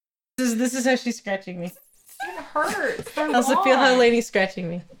This is how she's scratching me. It hurts. I also feel how Lainey's scratching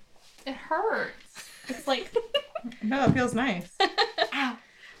me. It hurts. It's like... No, it feels nice. Ow.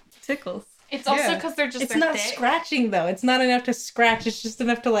 Tickles. It's also because they're It's not thick. scratching, though. It's not enough to scratch. It's just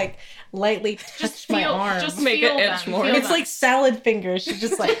enough to, like, lightly touch my arm. Just Make it itch more. It's like salad fingers. She's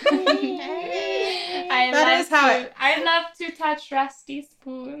just like... I love to touch rusty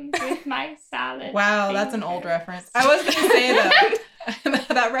spoons with my salad. Wow, that's an old reference. I was going to say, though,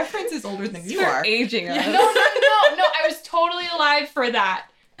 that reference is older than you are. Aging us. No, I was totally alive for that.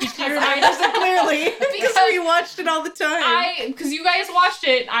 Clearly. Because we watched it all the time. Because you guys watched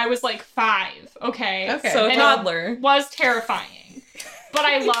it, I was like 5, okay? So And toddler. it was terrifying. But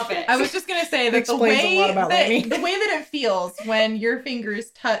I love it. I was just going to say that the Explains a lot about Lainey. the way that it feels when your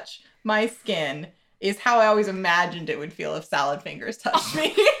fingers touch my skin is how I always imagined it would feel if salad fingers touched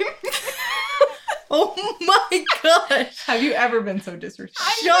me. Oh my gosh. Have you ever been so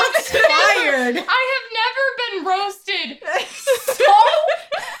disrespectful? Shots fired. I have never been roasted so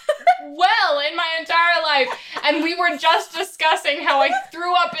well in my entire life. And we were just discussing how I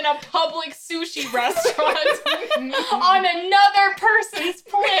threw up in a public sushi restaurant on another person's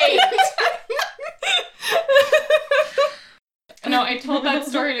plate. No, I told that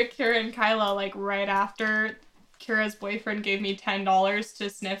story to Kira and Kyla like right after Kira's boyfriend gave me $10 to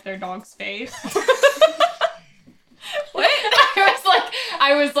sniff their dog's face. What?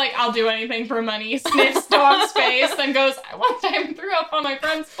 I was like, I'll do anything for money. Sniffs dog's face, then goes, I one time threw up on my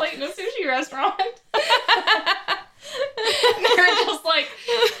friend's plate in a sushi restaurant. And they were just like,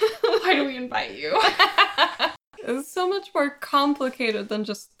 why do we invite you? It's so much more complicated than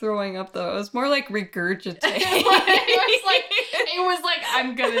just throwing up, though. It was more like regurgitating. it was like,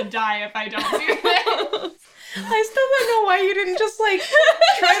 I'm gonna die if I don't do this. I still don't know why you didn't just, like,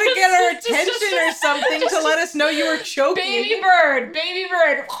 try to get our attention or something to let us know you were choking. Baby bird. Baby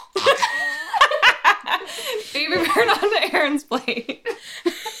bird on Aaron's plate. I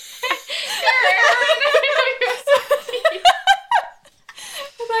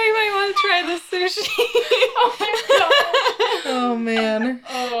thought you might want to try the sushi. Oh, man.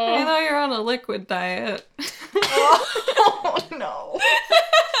 I know you're on a liquid diet. Oh, no.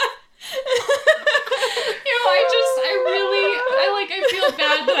 I feel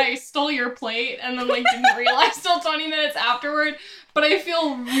bad that I stole your plate and then, like, didn't realize till 20 minutes afterward, but I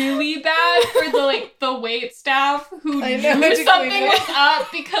feel really bad for the wait staff who knew something was up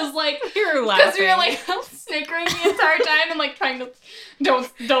because, like, You're laughing. because we were, like, snickering the entire time and, like, trying to,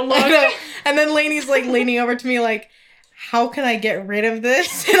 don't look. And then Lainey's, like, leaning over to me, like, how can I get rid of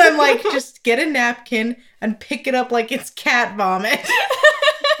this? And I'm like, just get a napkin and pick it up like it's cat vomit.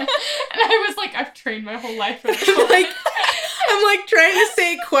 And I was like, I've trained my whole life for this. I'm like trying to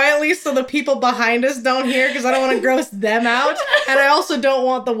say it quietly so the people behind us don't hear because I don't want to gross them out. And I also don't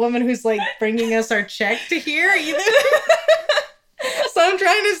want the woman who's like bringing us our check to hear either. So I'm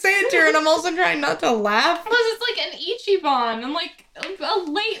trying to say it to her and I'm also trying not to laugh. Plus it's like an Ichiban and like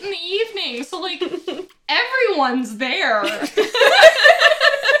late in the evening. So like everyone's there.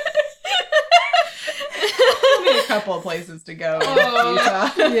 Be a couple of places to go. Oh, Utah.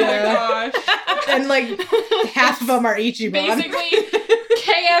 Yeah. Oh my gosh. And like half of them are Ichiban. Basically,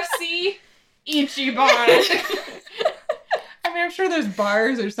 KFC, Ichiban. I mean, I'm sure there's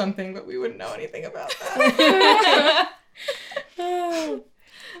bars or something, but we wouldn't know anything about that.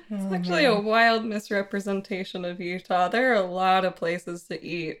 It's actually a wild misrepresentation of Utah. There are a lot of places to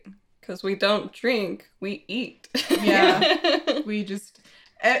eat. Because we don't drink, we eat. Yeah. We just,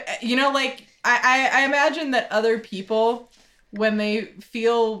 you know, like, I imagine that other people, when they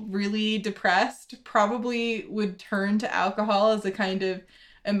feel really depressed, probably would turn to alcohol as a kind of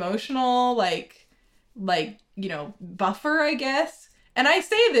emotional, like, you know, buffer, I guess. And I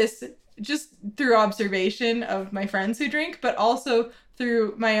say this just through observation of my friends who drink, but also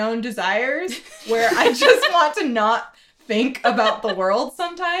through my own desires, where I just want to not think about the world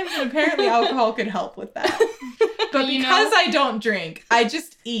sometimes, and apparently alcohol could help with that. But because I don't drink, I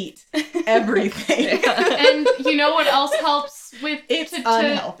just eat everything. And you know what else helps with It's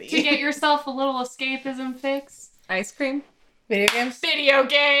unhealthy. To get yourself a little escapism fix? Ice cream. Video games? Video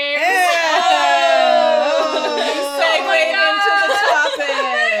games! Segueing into the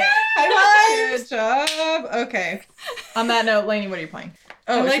topic. Good job. Okay. On that note, Lainey, what are you playing?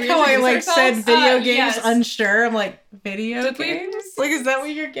 I should like we how I introduce like said ourselves? video games Yes. unsure. I'm like, video Did we- games? Like, is that what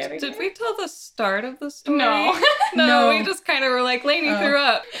you're getting? Did we tell the start of the story? No. No, we just kind of were like, Lainey threw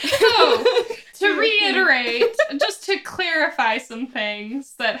up. So, to reiterate, just to clarify some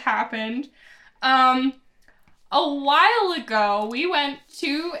things that happened, a while ago, we went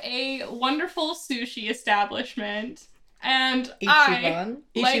to a wonderful sushi establishment, And Ichiban.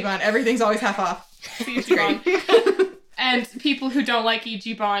 Ichiban, everything's always half off. Ichiban. And people who don't like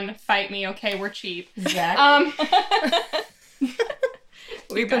Ichiban fight me, okay? We're cheap. Zach.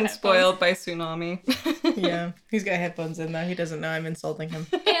 We've been spoiled by Tsunami. Yeah. He's got headphones in, though. He doesn't know I'm insulting him.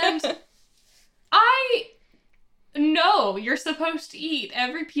 And I know you're supposed to eat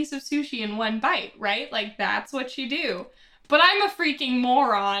every piece of sushi in one bite, right? Like, that's what you do. But I'm a freaking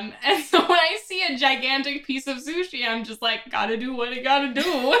moron. And so when I see a gigantic piece of sushi, I'm just like, gotta do what I gotta do.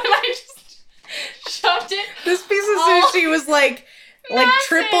 And I just shoved it. This piece of all sushi was like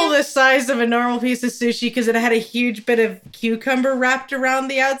triple the size of a normal piece of sushi because it had a huge bit of cucumber wrapped around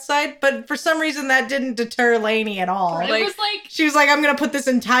the outside. But for some reason, that didn't deter Lainey at all. It was like, She was like, I'm going to put this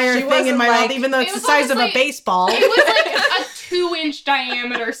entire She thing in wasn't my like- mouth, even though it's It the was size of a honestly- baseball. it was like a 2-inch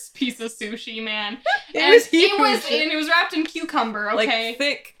diameter piece of sushi, man. It And was huge. and it was wrapped in cucumber, okay? Like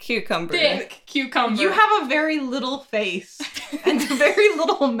thick cucumber. Thick cucumber. You have a very little face and a very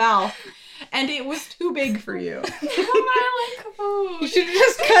little mouth, and it was too big for you. I like food. You should have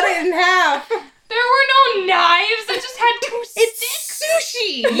just cut it in half. There were no knives. I just had 2 sticks. It's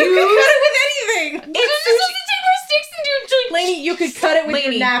sushi. You can cut it with anything. It's just to take my sticks and do. Lainey, you could cut it with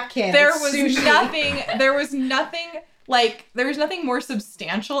Lainey, your napkin. There It's was sushi. nothing more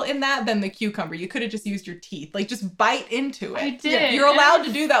substantial in that than the cucumber. You could have just used your teeth. Like, just bite into it. I did. You're allowed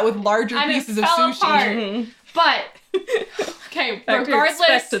to do that with larger And it pieces of fell sushi. apart. Mhm. But okay, Like you're regardless,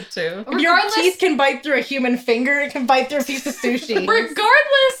 expected to. If your regardless, teeth can bite through a human finger, it can bite through a piece of sushi.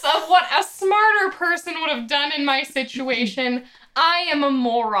 regardless of what a smarter person would have done in my situation, I am a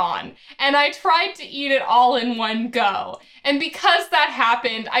moron, and I tried to eat it all in one go. And because that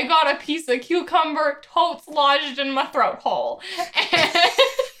happened, I got a piece of cucumber totes lodged in my throat hole. And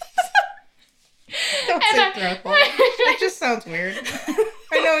Don't And say I- throat hole. It just sounds weird.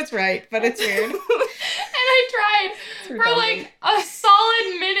 I know it's right, but it's weird. And I tried for like a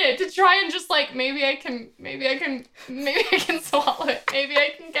solid minute to try and just like maybe I can swallow it. Maybe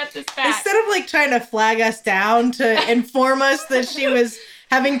I can get this back. Instead of like trying to flag us down to inform us that she was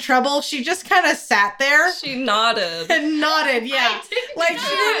having trouble, she just kind of sat there She nodded. and nodded. Yeah, I did like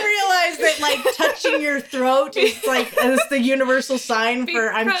she didn't realize that like touching your throat is like is the universal sign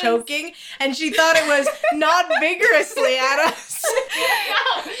for I'm Because- choking, and she thought it was nod vigorously at us.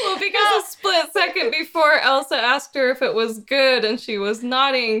 Well, because a split second before Elsa asked her if it was good and she was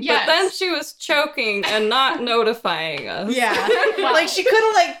nodding, Yes. but then she was choking and not notifying us. Yeah, like she could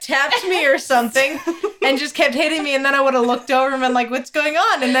have like tapped me or something and just kept hitting me, and then I would have looked over and been like, "What's going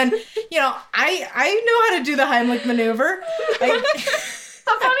on?" And then, you know, I know how to do the Heimlich maneuver.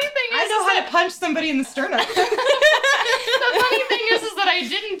 The funny thing I is, know is how to punch somebody in the sternum. the funny thing is that I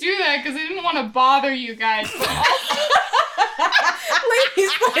didn't do that because I didn't want to bother you guys. But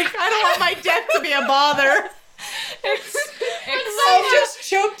Lady's like, I don't want my death to be a bother. I just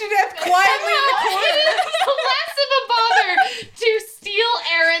choked to death quietly in the corner. It's less of a bother to steal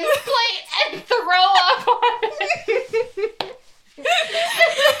Aaron's plate and throw up on it.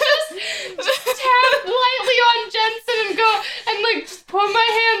 just tap lightly on Jensen and go and like just put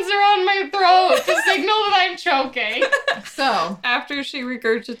my hands around my throat to signal that I'm choking. So, After she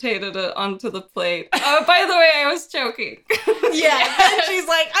regurgitated it onto the plate. Oh, by the way, I was choking. Yeah, and she's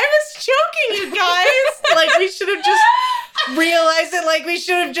like, I was choking, you guys. Like, we should have just realized it. Like, we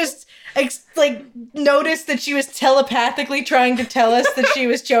should have just noticed that she was telepathically trying to tell us that she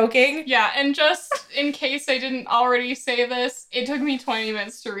was choking. Yeah, and just in case I didn't already say this, it took me 20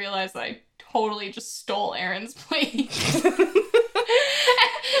 minutes to realize that I totally just stole Aaron's plate.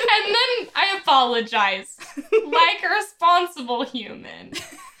 And then I apologized like a responsible human.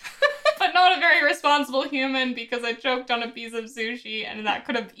 But not a very responsible human because I choked on a piece of sushi and that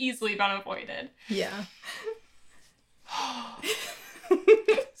could have easily been avoided. Yeah.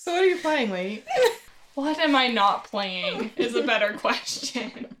 so what are you playing, Lady? What am I not playing is a better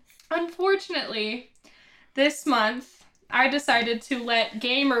question. Unfortunately, this month I decided to let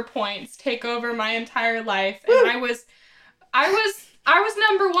gamer points take over my entire life, and I was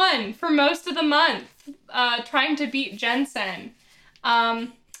number one for most of the month, trying to beat Jensen.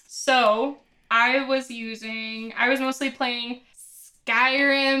 So I was mostly playing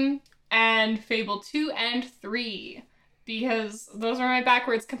Skyrim and Fable 2 and 3. Because those are my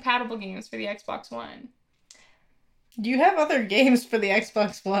backwards compatible games for the Xbox One. You have other games for the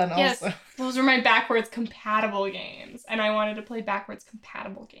Xbox One Yes, also. those are my backwards compatible games. And I wanted to play backwards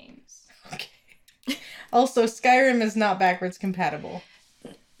compatible games. Okay. Also, Skyrim is not backwards compatible.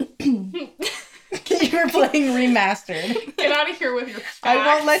 You were playing remastered. Get out of here with your facts. I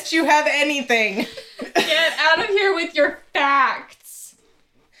won't let you have anything. Get out of here with your facts.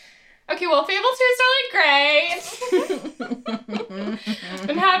 Okay, well, Fable 2 is really great.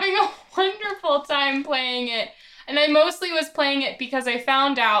 Been having a wonderful time playing it. And I mostly was playing it because I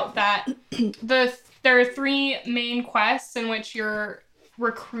found out that there are 3 main quests in which you're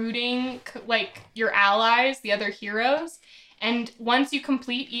recruiting, like, your allies, the other heroes. And once you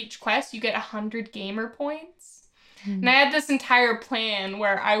complete each quest, you get 100 gamer points. And I had this entire plan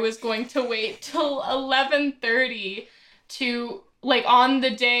where I was going to wait till 11:30 to, like, on the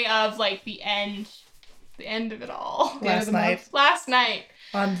day of, like, the end of it all. Last night. Last night.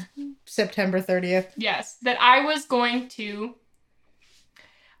 On September 30th. Yes, that I was going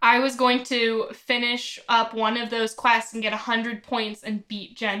to finish up one of those quests and get 100 points and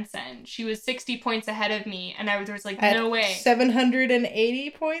beat Jensen. She was 60 points ahead of me, and I was like, no way. 780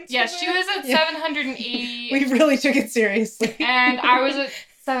 points? Yes, she was at 780. We really took it seriously. And I was at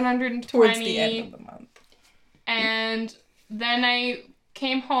 720. Towards the end of the month. And then I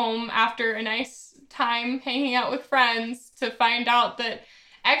came home after a nice time hanging out with friends to find out that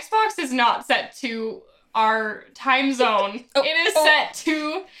Xbox is not set to our time zone. It is set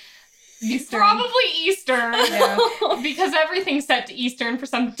to Eastern. probably Eastern. Yeah. Because everything's set to Eastern for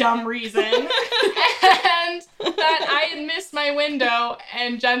some dumb reason. And that I had missed my window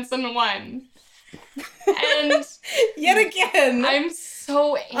and Jensen won. And Yet again. I'm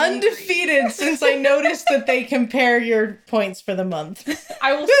so angry. Undefeated since I noticed that they compare your points for the month.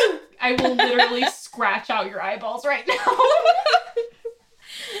 I will literally scratch out your eyeballs right now.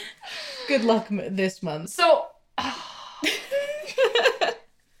 Good luck this month. So, freaking kill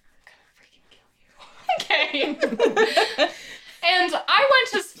you. Okay. And I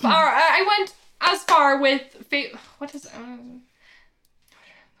went as far with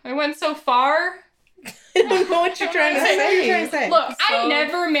I went so far. I don't know what you're trying to What are you trying say. to say? Look, I So-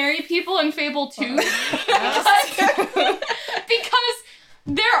 never marry people in Fable 2 because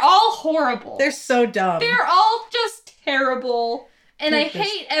they're all horrible. They're so dumb. They're all just terrible. And I Goodness.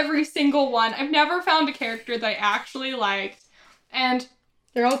 hate every single one. I've never found a character that I actually liked. And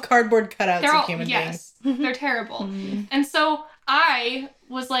They're all cardboard cutouts they're of all, human yes, they're terrible. beings. And so I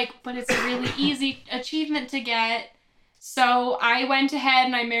was like, but it's a really easy achievement to get. So I went ahead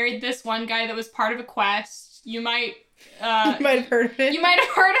and I married this one guy that was part of a quest. You might You might have heard of it. have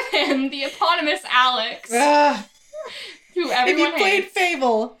heard of him, the eponymous Alex, Ah, who if everyone you played hates.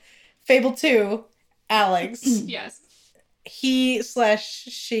 Fable 2, Alex, Yes.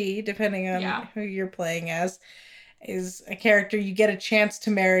 he/she, depending on Yeah. who you're playing as, is a character you get a chance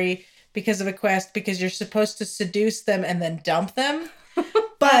to marry because of a quest because you're supposed to seduce them and then dump them. But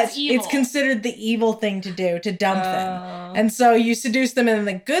That's evil. it's considered the evil thing to do, to dump them. Oh. And so you seduce them, and then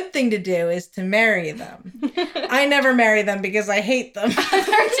the good thing to do is to marry them. I never marry them because I hate them. They're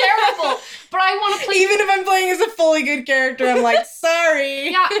terrible. But I want to play. Even if I'm playing as a fully good character, I'm like, sorry.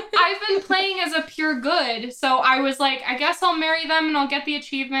 Yeah, I've been playing as a pure good, so I was like, I guess I'll marry them and I'll get the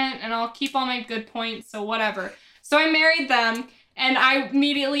achievement and I'll keep all my good points, so whatever. So I married them, and I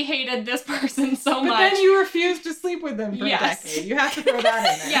immediately hated this person so But much. then you refused to sleep with them for Yes. a decade. You have to throw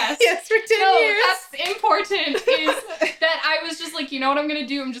that in there. Yes. Yes, for 10 No, years. that's important, is that I was just like, you know what I'm gonna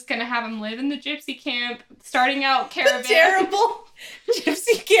do? I'm just gonna have him live in the gypsy camp, starting out The caravan. terrible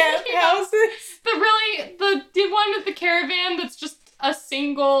gypsy camp Yeah. houses. The one with the caravan that's just a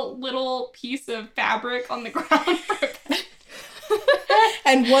single little piece of fabric on the ground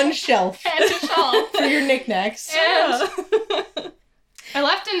And one shelf and a shawl. for your knickknacks. And I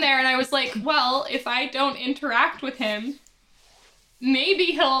left him there and I was like, well, if I don't interact with him, maybe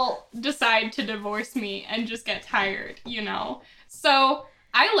he'll decide to divorce me and just get tired, you know? So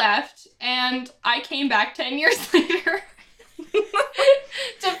I left and I came back 10 years later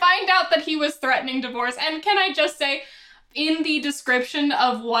to find out that he was threatening divorce. And can I just say, in the description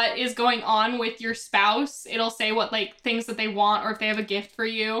of what is going on with your spouse, it'll say what, like, things that they want or if they have a gift for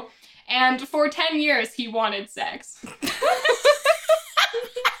you. And for 10 years, he wanted sex. And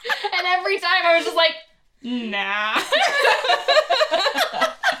every time I was just like, nah.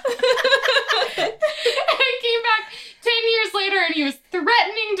 And I came back 10 years later and he was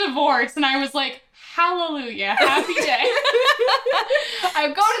threatening divorce. And I was like, hallelujah, happy day. I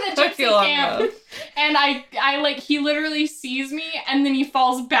go to the Took you gypsy long camp. enough. And I like, he literally sees me and then he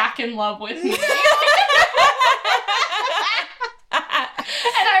falls back in love with me.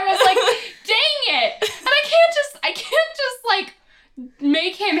 And I was like, dang it. And I can't just like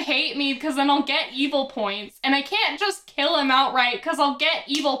make him hate me because then I'll get evil points. And I can't just kill him outright because I'll get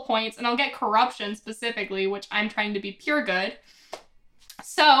evil points and I'll get corruption specifically, which I'm trying to be pure good.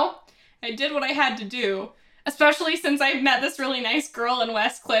 So I did what I had to do, especially since I met this really nice girl in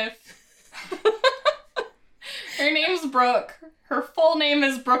Westcliff. Her name's Brooke. Her full name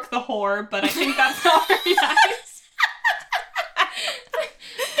is Brooke the Whore, but I think that's not very nice.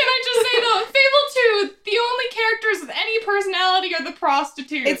 Can I just say though, Fable 2, the only characters with any personality are the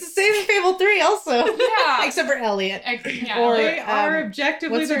prostitutes. It's the same in Fable 3 also. Yeah. Except for Elliot. Yeah, Or- They are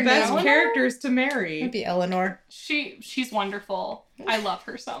objectively what's the her best name? characters to marry. Maybe Eleanor. she's wonderful. I love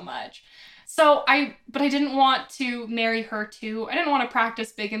her so much. But I didn't want to marry her too. I didn't want to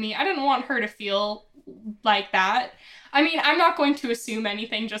practice bigamy. I didn't want her to feel like that. I mean, I'm not going to assume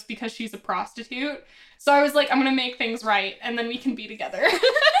anything just because she's a prostitute. So I was like, I'm going to make things right, and then we can be together.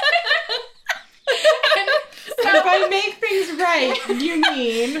 So if I make things right, you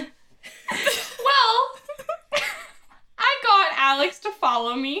mean... Well, I got Alex to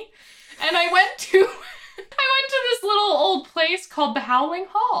follow me, and I went to this little old place called the Howling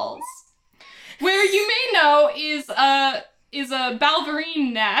Halls, where you may know is a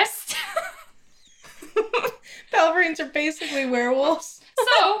Balverine nest. Balverines are basically werewolves.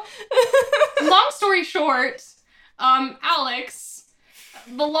 So, long story short, Alex,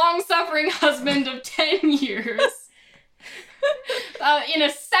 the long-suffering husband of 10 years, in a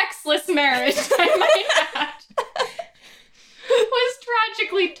sexless marriage, I might add, was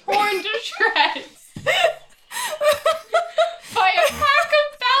tragically torn to shreds by a pack of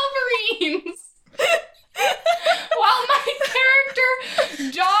Balverines while my character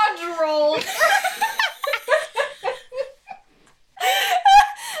dodge rolled for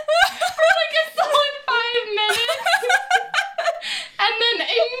like a solid 5 minutes, and then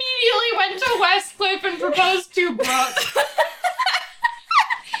immediately went to Westcliff and proposed to Brooke.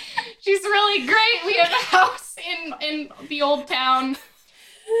 She's really great. We have a house in the old town.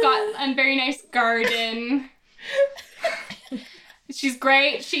 Got a very nice garden. She's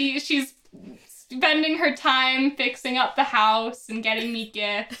great. She's spending her time fixing up the house and getting me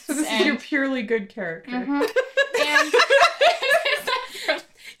gifts. So this is your purely good character. Mhm. And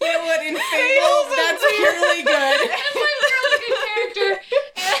You know what? In Fable, that's purely good. that's my really good character.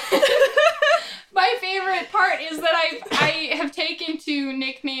 And my favorite part is that I have taken to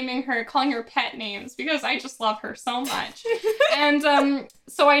nicknaming her, calling her pet names, because I just love her so much. And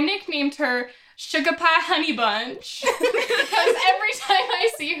so I nicknamed her Sugar Pie Honey Bunch, because every time I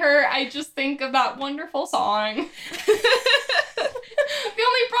see her, I just think of that wonderful song. The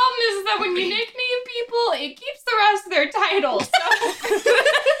only problem is that when you nickname people, it keeps the rest of their titles.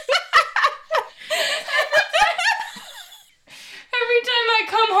 So every time I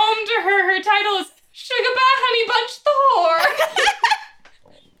come home to her, her title is Sugar Pie Honey Bunch the Whore.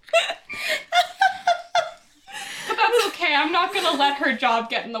 But that's okay. I'm not gonna let her job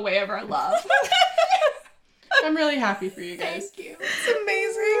get in the way of our love. I'm really happy for you guys. Thank you. It's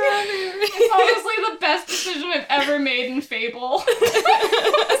amazing. It's honestly the best decision I've ever made in Fable.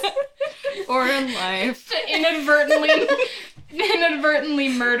 Or in life. To inadvertently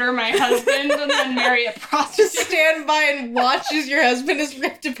murder my husband and then marry a Just prostitute. stand by and watch as your husband is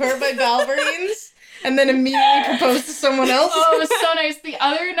ripped apart by Balverines, and then immediately propose to someone else. Oh, it was so nice. The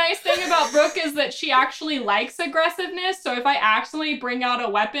other nice thing about Brooke is that she actually likes aggressiveness, so if I accidentally bring out a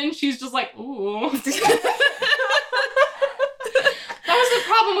weapon, she's just like, ooh. That was the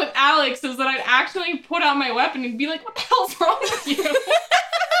problem with Alex, is that I'd actually put out my weapon and be like, what the hell's wrong with you? And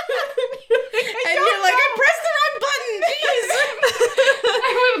you're like, I pressed the wrong button, jeez.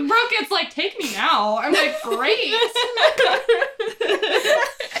 And with Brooke, it's like, take me now. I'm like, great.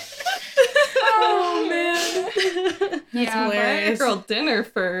 Oh man. Yeah, Buy a hilarious. girl dinner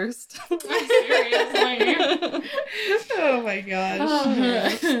first. seriously. Oh my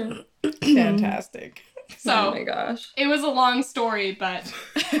gosh. Fantastic. Oh my So, gosh. it was a long story, but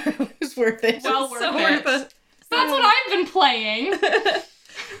It was worth it. well worth So it. worth it. So that's what I've been playing.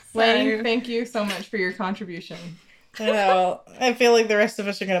 Lane, thank you so much for your contribution. I know. I feel like the rest of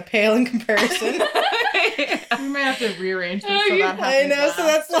us are gonna pale in comparison. We might have to rearrange this so that happens. I know, so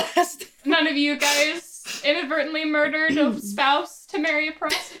last. that's last. None of you guys inadvertently murdered a spouse to marry a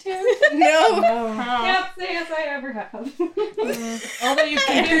prostitute? No. No. Oh. yes, I ever have. Although you've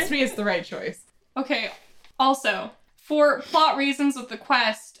convinced me it's the right choice. Okay, also, for plot reasons with the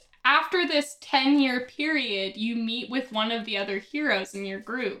quest, after this 10-year period, you meet with one of the other heroes in your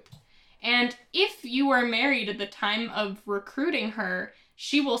group. And if you are married at the time of recruiting her,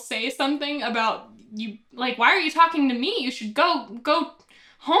 she will say something about you, like, why are you talking to me? You should go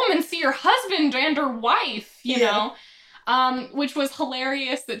home and see your husband and or wife, you know? Which was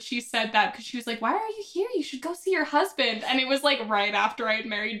hilarious that she said that, because she was like, why are you here? You should go see your husband. And it was like right after I had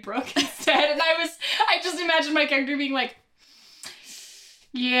married Brooke instead. And I just imagined my character being like,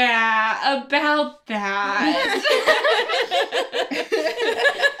 yeah, about that.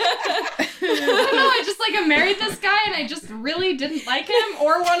 I just like I married this guy and I just really didn't like him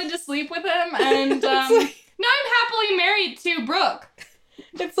or wanted to sleep with him, and now I'm happily married to Brooke.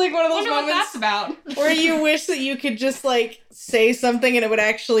 It's like one of I those wonder what moments that's about. where you wish that you could just like say something and it would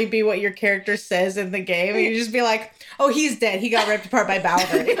actually be what your character says in the game, and you just be like, "Oh, he's dead. He got ripped apart by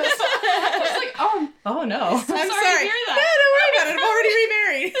Baldur." Just like, oh, Oh no. I'm sorry to sorry. hear No, that. don't worry about it. I'm already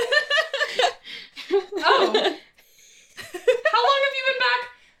remarried. Oh. How long have you been back?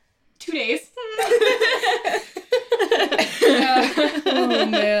 2 days. Oh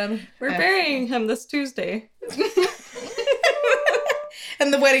man. We're burying him this Tuesday.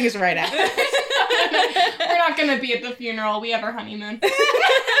 And the wedding is right after. We're not gonna be at the funeral. We have our honeymoon.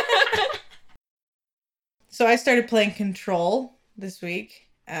 So I started playing Control this week.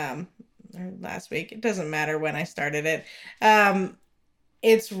 Or last week. It doesn't matter when I started it.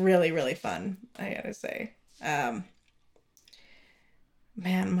 It's really, really fun, I gotta say.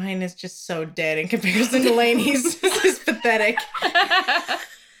 Man, mine is just so dead in comparison to Lainey's. This is pathetic. That's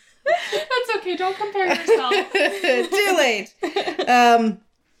okay. Don't compare yourself. Too late.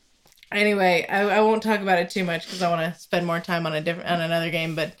 Anyway, I won't talk about it too much because I want to spend more time on another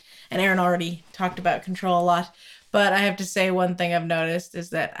game. And Aaron already talked about Control a lot. But I have to say one thing I've noticed is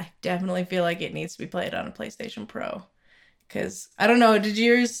that I definitely feel like it needs to be played on a PlayStation Pro. Because I don't know, did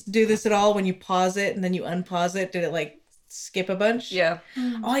yours do this at all when you pause it and then you unpause it? Did it like skip a bunch? Yeah.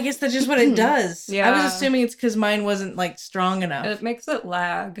 Oh, I guess that's just what it does. Yeah. I was assuming it's because mine wasn't like strong enough. It makes it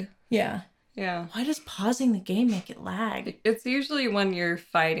lag. Yeah. Yeah. Why does pausing the game make it lag? It's usually when you're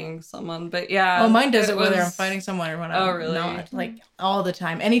fighting someone, but yeah. Oh, mine does it was- whether I'm fighting someone or when Oh, I'm really? not. Like all the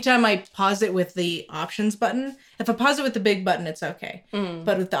time. Anytime I pause it with the options button, if I pause it with the big button, it's okay. Mm,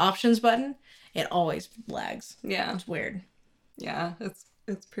 But with the options button, it always lags. yeah. It's weird. Yeah.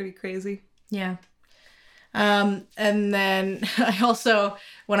 It's pretty crazy. Yeah. And then I also,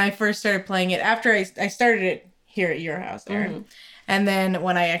 when I first started playing it, after I started it here at your house, Aaron, and then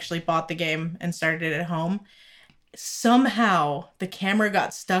when I actually bought the game and started it at home, somehow the camera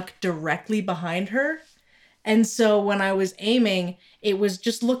got stuck directly behind her. And so when I was aiming, it was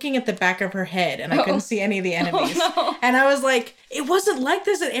just looking at the back of her head and I couldn't see any of the enemies. Oh, no. And I was like, it wasn't like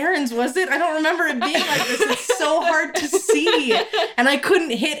this at Aaron's, was it? I don't remember it being like this. It's so hard to see. And I couldn't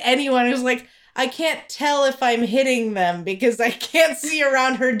hit anyone. It was like, I can't tell if I'm hitting them because I can't see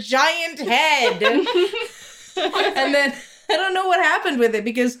around her giant head. And then I don't know what happened with it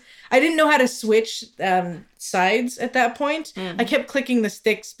because I didn't know how to switch sides at that point. I kept clicking the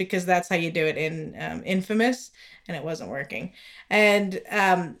sticks because that's how you do it in Infamous, and it wasn't working. And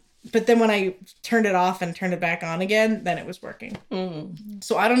but then when I turned it off and turned it back on again, then it was working. Mm.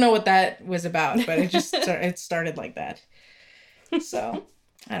 So I don't know what that was about, but it just it started like that. So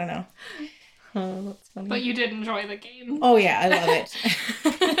I don't know. Oh, that's funny. But you did enjoy the game. Oh yeah, I love it.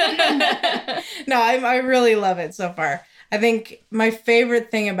 No, I really love it so far. I think my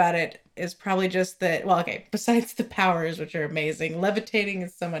favorite thing about it is probably just that, well, okay, besides the powers, which are amazing, levitating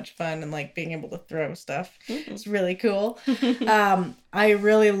is so much fun and like being able to throw stuff. It's really cool. I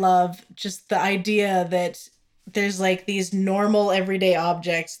really love just the idea that there's like these normal everyday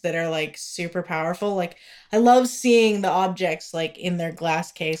objects that are like super powerful. Like I love seeing the objects like in their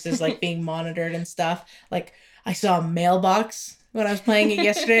glass cases, like being monitored and stuff. Like I saw a mailbox when I was playing it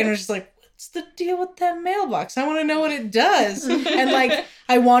yesterday and I was just like, what's the deal with that mailbox? I want to know what it does. And like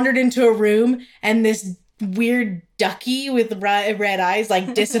I wandered into a room and this weird ducky with red eyes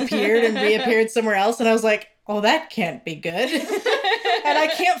like disappeared and reappeared somewhere else. And I was like, oh, that can't be good. And I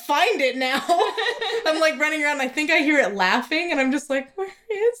can't find it now. I'm like running around. I think I hear it laughing and I'm just like, where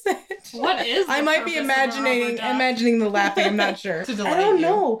is it? What is the I might be purpose of a rubber duck? imagining the laughing. I'm not sure. To I delight don't you.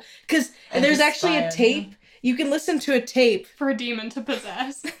 know. Because And there's to actually spy a on tape. You can listen to a tape. For a demon to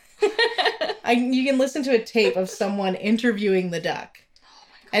possess. You can listen to a tape of someone interviewing the duck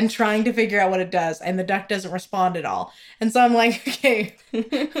and trying to figure out what it does, and the duck doesn't respond at all. And so I'm like, okay,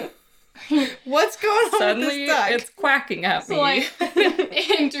 what's going on with Suddenly, this duck? it's quacking at So me.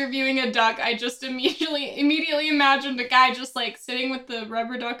 like interviewing a duck, I just immediately imagined a guy just like sitting with the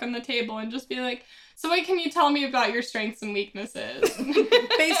rubber duck on the table and just being like, so what can you tell me about your strengths and weaknesses?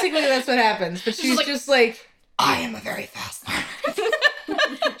 Basically, that's what happens. But she's like- just like, I am a very fast learner.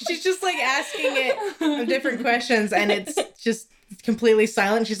 she's just like asking it different questions, and it's just completely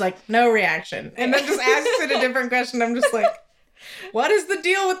silent. She's like, no reaction. And then just asks it a different question. I'm just like, what is the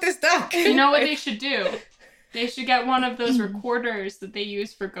deal with this duck? You know what they should do? They should get one of those recorders that they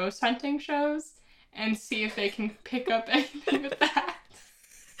use for ghost hunting shows and see if they can pick up anything with that.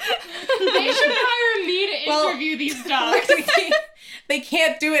 They should hire me to Well, interview these ducks. They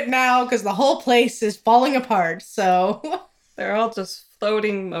can't do it now because the whole place is falling apart. So They're all just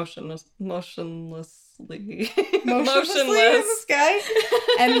floating motionlessly. Motionlessly in the sky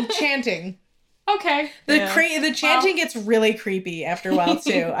and chanting. Okay. The chanting gets really creepy after a while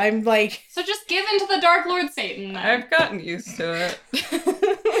too. I'm like, So just give in to the Dark Lord Satan. then. I've gotten used to it.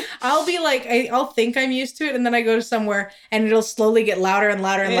 I'll be like, I'll think I'm used to it, and then I go to somewhere, and it'll slowly get louder and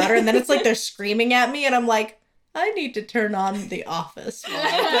louder and louder, and then it's like they're screaming at me, and I'm like, I need to turn on The Office while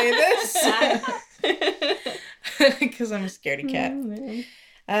I play this. Because I'm a scaredy cat. Oh, man.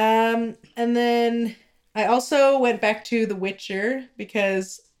 And then I also went back to The Witcher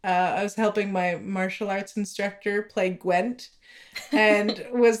because I was helping my martial arts instructor play Gwent and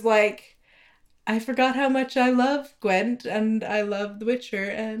was like, I forgot how much I love Gwent and I love The Witcher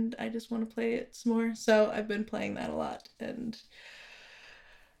and I just want to play it some more. So I've been playing that a lot and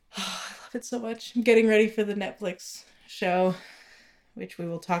I love it so much. I'm getting ready for the Netflix show, which we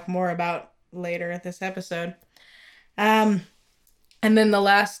will talk more about later this episode. And then the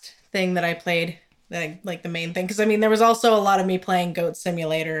last thing that I played, like the main thing, because I mean there was also a lot of me playing Goat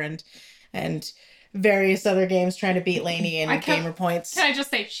Simulator and various other games trying to beat Lainey and gamer points. Can I just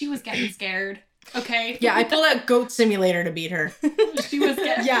say, she was getting scared. Okay? Yeah, I pulled out Goat Simulator to beat her. She was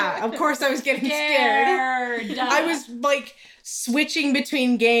getting Yeah, of course I was getting scared. I was like switching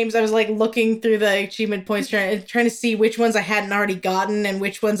between games. I was like looking through the achievement points, trying to see which ones I hadn't already gotten and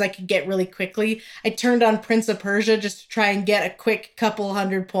which ones I could get really quickly. I turned on Prince of Persia just to try and get a quick couple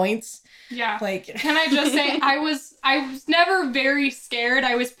hundred points. Yeah. Like, Can I just say, I was never very scared.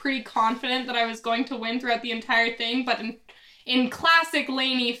 I was pretty confident that I was going to win throughout the entire thing, but in classic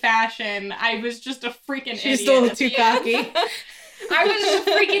Lainey fashion, I was just a freaking idiot. she's still at too the end. cocky. I was just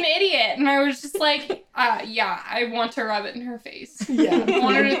a freaking idiot, and I was just like, yeah, I want to rub it in her face. Yeah. I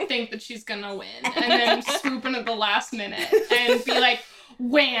want her to think that she's gonna win, and then swoop in at the last minute and be like,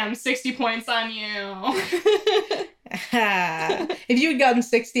 wham, 60 points on you. If you had gotten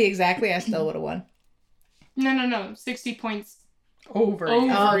 60 exactly, I still would have won. No, 60 points Over.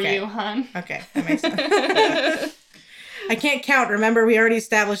 over Oh, okay. you, hun. Okay, that makes sense. I can't count. Remember, we already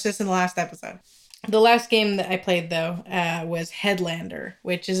established this in the last episode. The last game that I played, though, was Headlander,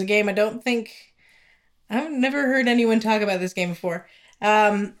 which is a game I've never heard anyone talk about this game before.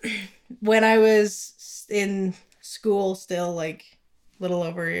 When I was in school still, like, a little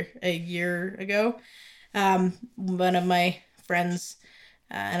over a year ago, one of my friends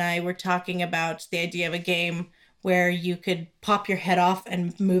and I were talking about the idea of a game where you could pop your head off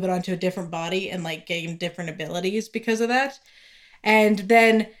and move it onto a different body and like gain different abilities because of that. And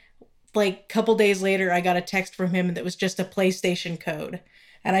then like a couple days later, I got a text from him that was just a PlayStation code.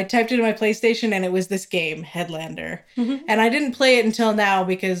 And I typed it in my PlayStation and it was this game, Headlander. Mm-hmm. And I didn't play it until now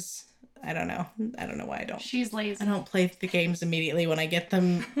because I don't know. I don't know why I don't. She's lazy. I don't play the games immediately when I get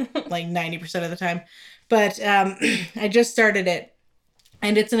them like 90% of the time. But I just started it.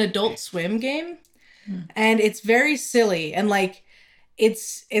 And it's an Adult Swim game. And it's very silly and like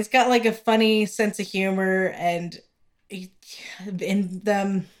it's got like a funny sense of humor and in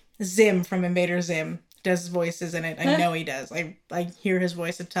the Zim from Invader Zim does voices in it. I know he does. I hear his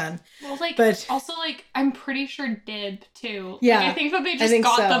voice a ton. Well, like, But- also, like, I'm pretty sure Dib, too. Yeah, Like, I think that they I just think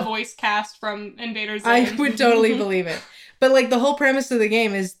got so. the voice cast from Invader Zim. I would totally believe it. But like the whole premise of the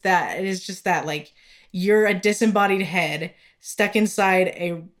game is that it is just that like you're a disembodied head stuck inside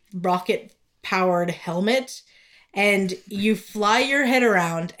a rocket powered helmet and you fly your head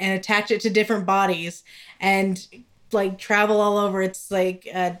around and attach it to different bodies and like travel all over. It's like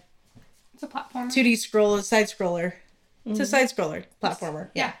a It's a platform. 2D side scroller. It's a side scroller platformer.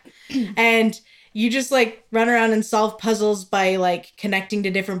 Yeah. And you just like run around and solve puzzles by like connecting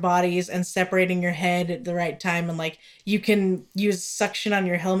to different bodies and separating your head at the right time. And like you can use suction on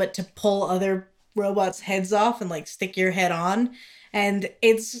your helmet to pull other robots' heads off and like stick your head on. And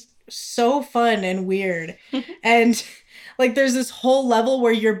it's so fun and weird. And like there's this whole level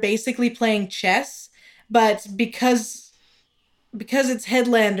where you're basically playing chess, but because it's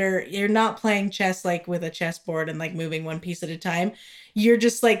Headlander, you're not playing chess like with a chessboard and like moving one piece at a time. You're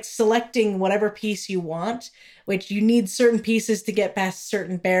just like selecting whatever piece you want, which you need certain pieces to get past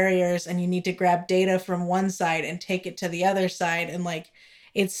certain barriers, and you need to grab data from one side and take it to the other side. And like,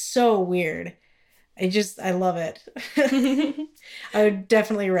 it's so weird. I love it. I would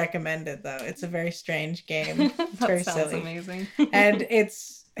definitely recommend it though. It's a very strange game. It's That very sounds silly. amazing. And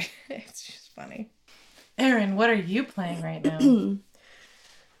it's just funny. Erin, what are you playing right now?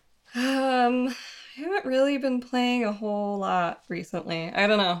 I haven't really been playing a whole lot recently. I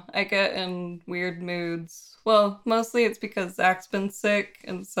don't know. I get in weird moods. Well, mostly it's because Zach's been sick,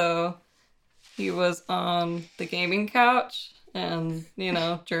 and so he was on the gaming couch, and, you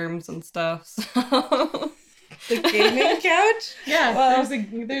know, germs and stuff. So The gaming couch? Yeah, Well, there's a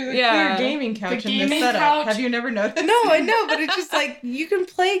yeah. clear gaming couch in this gaming setup. couch- Have you never noticed? No, I know, but it's just like you can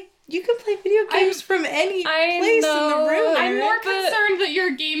play video games from any I place know. in the room. I'm more But- concerned that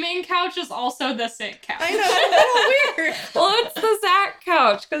your gaming couch is also the sick couch. I know, it's a little weird. Well, it's the Zach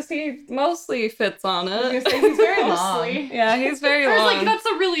couch because he mostly fits on I was it. gonna say, he's very long. Mostly. Yeah, he's very I was long. like, that's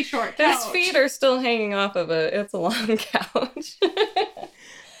a really short couch. His feet are still hanging off of it. It's a long couch.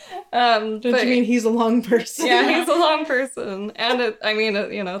 Don't but- you mean he's a long person? Yeah, he's a long person, and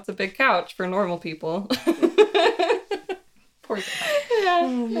it's a big couch for normal people. Poor Zach. Yeah,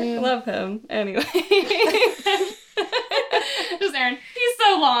 Oh, I man. love him. Anyway, Just Aaron. He's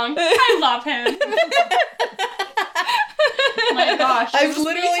so long. I love him. My gosh. I've is this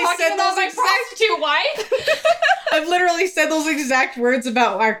me literally talking said about those my exact- prostitute wife. I've literally said those exact words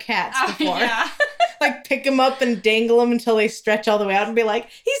about our cats before. Yeah. Like pick them up and dangle them until they stretch all the way out and be like,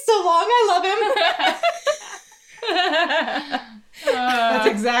 he's so long, I love him. That's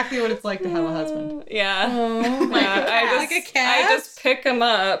exactly what it's like to have a husband. yeah. Oh, Yeah, like a cat? I just pick him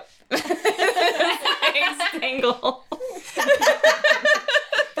up. Legs dangle.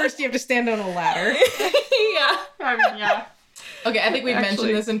 First you have to stand on a ladder. Yeah. I mean, yeah. Okay, I think we've Actually-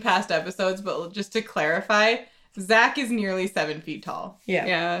 mentioned this in past episodes, but just to clarify, Zach is nearly 7 feet tall. Yeah.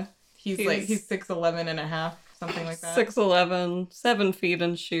 Yeah. He's 6'11" and a half, something like that. 6'11", 7 feet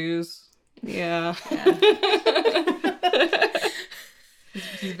in shoes. Yeah.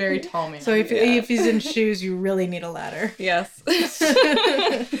 He's a very tall man. So if Yeah. he's in shoes, you really need a ladder. Yes.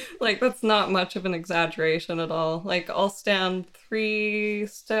 Like, that's not much of an exaggeration at all. Like, I'll stand 3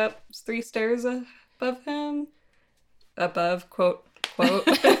 stairs above him. Above, quote, quote.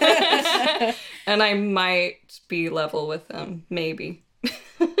 And I might be level with him. Maybe.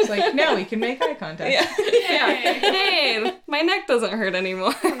 It's like, now we can make eye contact. Yeah. Yeah. Hey, my neck doesn't hurt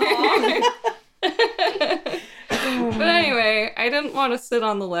anymore. But anyway, I didn't want to sit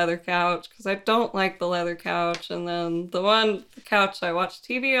on the leather couch because I don't like the leather couch. And then the couch I watch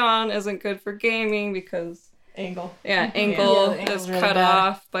TV on isn't good for gaming because, Angle. angle Yeah, the angle's is really cut bad.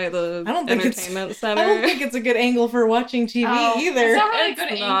 off by the I don't think it's- entertainment I center. don't think it's a good angle for watching TV Oh, either. It's not really It's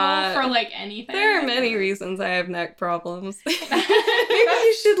good not. angle for like anything. There are many reasons I have neck problems. Maybe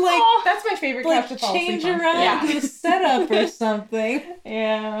you should like That's my favorite like couch to fall change asleep on. around Yeah. the setup or something.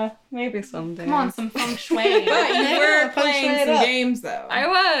 Yeah, maybe someday. Come on, some feng shui. But you Yeah, were punch playing it some up. games, though. I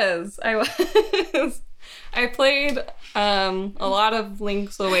was. I played a lot of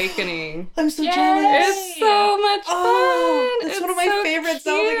Link's Awakening. I'm so Yay! jealous. It's so much fun. Oh, it's one of my so favorite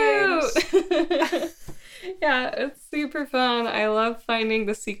Zelda games. Yeah, it's super fun. I love finding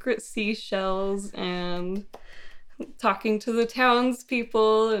the secret seashells and talking to the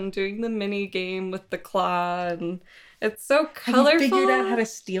townspeople and doing the mini game with the claw, and it's so Have colorful. you figured out how to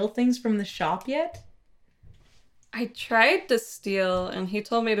steal things from the shop yet? I tried to steal, and he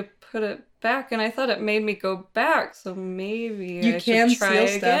told me to put it back, and I thought it made me go back, so maybe You I can should try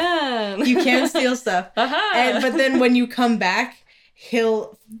steal stuff. again. You can steal stuff. Aha! But then when you come back,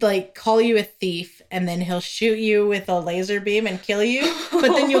 he'll like call you a thief and then he'll shoot you with a laser beam and kill you.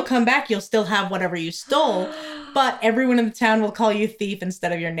 But then you'll come back, you'll still have whatever you stole. But everyone in the town will call you thief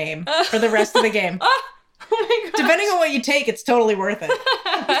instead of your name for the rest of the game. Oh my god! Depending on what you take, it's totally worth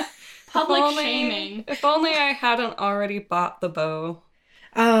it. Public shaming. If only I hadn't already bought the bow.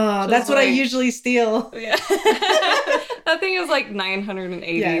 Oh, that's what I like- usually steal. Yeah. That thing is like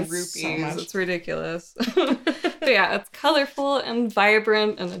 980 Yeah, it's rupees. so much. It's ridiculous. But yeah, it's colorful and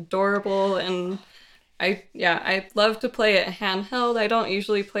vibrant and adorable, and I'd love to play it handheld. I don't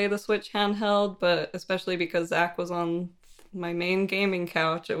usually play the Switch handheld, but especially because Zach was on my main gaming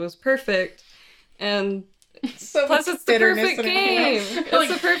couch, it was perfect. And So plus, much it's the bitterness perfect in it. game.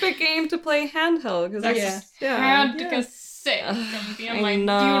 It's the perfect game to play handheld because Had to get sick from being I like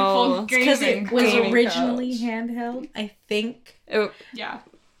know. beautiful Because gaming. it was gaming originally couch. handheld, I think. Yeah.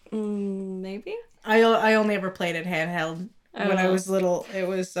 Maybe. I only ever played it handheld. When I was little, it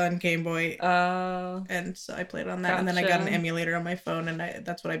was on Game Boy. And so I played on that, and then I got an Gotcha. emulator on my phone, and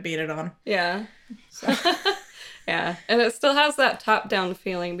that's what I beat it on. Yeah. So. Yeah, and it still has that top-down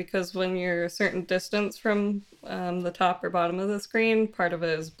feeling because when you're a certain distance from the top or bottom of the screen, part of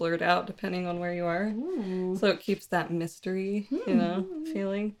it is blurred out depending on where you are. So it keeps that mystery,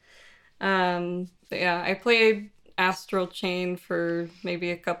 feeling. But yeah, I played Astral Chain for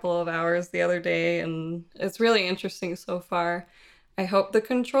maybe a couple of hours the other day, and it's really interesting so far. I hope the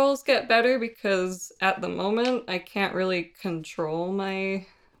controls get better because at the moment I can't really control my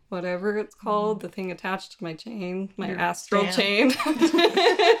whatever it's called, the thing attached to my chain, my Your astral stand. chain.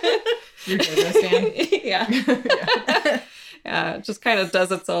 Your JoJo stand. Yeah. Yeah. It just kind of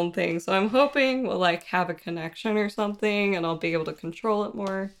does its own thing. So I'm hoping we'll like have a connection or something and I'll be able to control it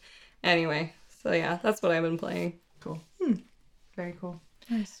more. Anyway, so yeah, that's what I've been playing. Cool. Very cool.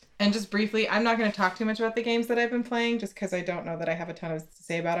 Nice. And just briefly, I'm not going to talk too much about the games that I've been playing just because I don't know that I have a ton to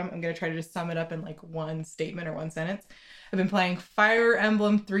say about them. I'm going to try to just sum it up in like one statement or one sentence. I've been playing Fire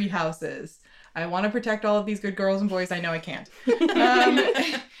Emblem Three Houses. I want to protect all of these good girls and boys. I know I can't.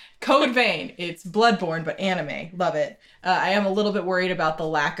 Code Vein. It's Bloodborne, but anime. Love it. I am a little bit worried about the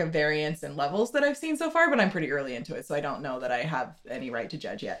lack of variance in levels that I've seen so far, but I'm pretty early into it, so I don't know that I have any right to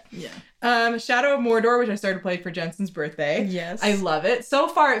judge yet. Yeah. Shadow of Mordor, which I started playing for Jensen's birthday. Yes. I love it. So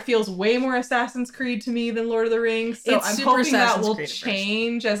far, it feels way more Assassin's Creed to me than Lord of the Rings, so It's I'm super hoping that Assassin's will Creed at first.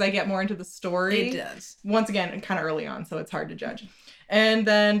 change as I get more into the story. It does. Once again, kind of early on, so it's hard to judge. And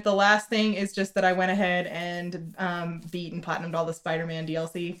then the last thing is just that I went ahead and beat and platinumed all the Spider-Man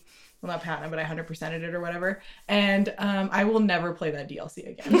DLC. Well, not platinum, but I 100%ed it or whatever. And I will never play that DLC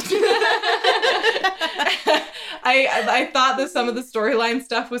again. I thought that some of the storyline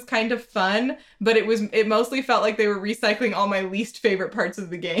stuff was kind of fun, but it mostly felt like they were recycling all my least favorite parts of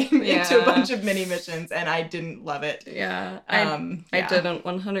the game into a bunch of mini missions, and I didn't love it. Yeah, I didn't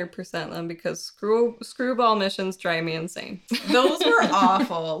 100% them because screwball missions drive me insane. Those were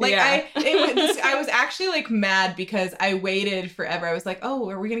awful. Like Yeah. I was actually like mad because I waited forever. I was like, oh,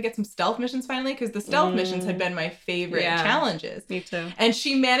 are we gonna get some stealth missions finally? Because the stealth missions had been my favorite challenges. Me too. And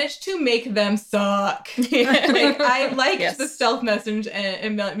she managed to make them suck. Like, I liked Yes. the stealth missions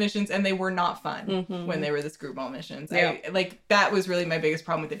and they were not fun Mhm. when they were the screwball missions. Yeah. That was really my biggest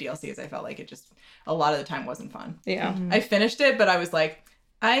problem with the DLC is I felt like it just a lot of the time wasn't fun. Yeah. I finished it, but I was like,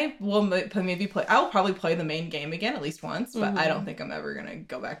 I will I'll probably play the main game again at least once, but I don't think I'm ever gonna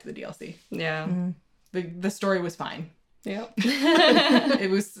go back to the DLC. Yeah. The story was fine. Yep. It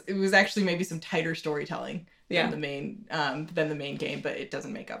was actually maybe some tighter storytelling Yeah. than the main game, but it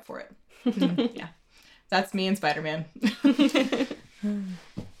doesn't make up for it. Yeah. That's me and Spider-Man.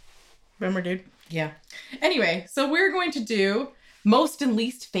 Remember, dude? Yeah. Anyway, so we're going to do most and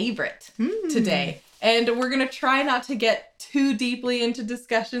least favorite today. And we're going to try not to get too deeply into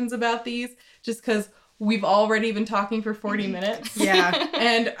discussions about these just because we've already been talking for 40 minutes. Yeah.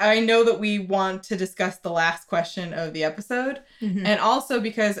 And I know that we want to discuss the last question of the episode. And also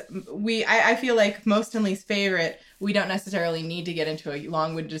because I feel like most and least favorite, we don't necessarily need to get into a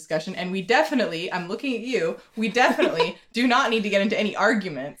long-winded discussion. And we definitely, I'm looking at you, we definitely do not need to get into any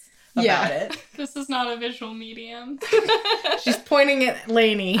arguments about it. This is not a visual medium. She's pointing at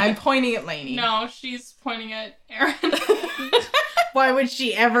Lainey. I'm pointing at Lainey. No, she's pointing at Aaron. Why would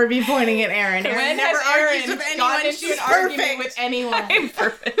she ever be pointing at Aaron? When Aaron never has argues Erin with anyone. gotten into She's an argument perfect. with anyone? I'm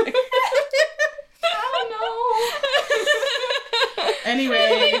perfect. Oh Anyway,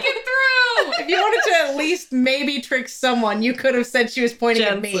 no. Get through. If you wanted to at least maybe trick someone, you could have said she was pointing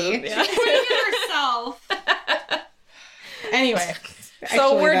at me. Jensen, yeah. Pointing at herself. anyway. So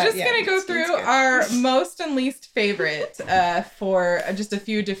Actually, we're that- just yeah, going to go it's through good. our most and least favorite for just a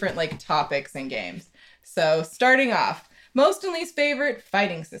few different like topics and games. So starting off, most and least favorite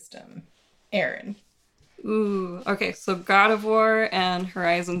fighting system. Aaron. Ooh, okay, so God of War and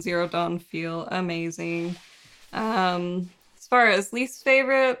Horizon Zero Dawn feel amazing. As far as least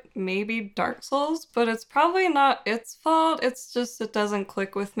favorite, maybe Dark Souls, but it's probably not its fault. It's just it doesn't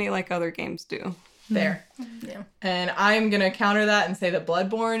click with me like other games do. There. Yeah. And I'm going to counter that and say that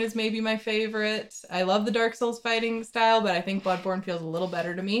Bloodborne is maybe my favorite. I love the Dark Souls fighting style, but I think Bloodborne feels a little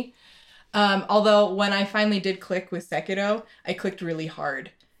better to me. Although when I finally did click with Sekiro, I clicked really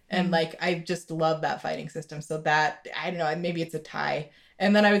hard. And like, I just love that fighting system. So that, I don't know, maybe it's a tie.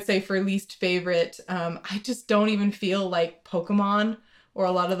 And then I would say for least favorite, I just don't even feel like Pokemon or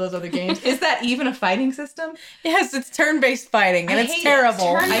a lot of those other games. Is that even a fighting system? Yes, it's turn-based fighting, and I it's hate it.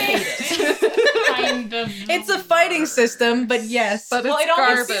 terrible. I hate it. Kind of. It's a fighting system, but yes. But Well, it's it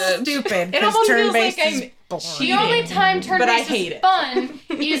almost garbage. stupid. It Because almost feels turn-based like is I'm boring. The only time But I turn-based hate is it. fun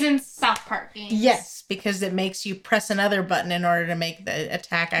is in South Park games. Yes, because it makes you press another button in order to make the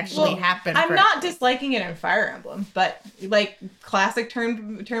attack actually happen. I'm not correctly. disliking it in Fire Emblem, but like classic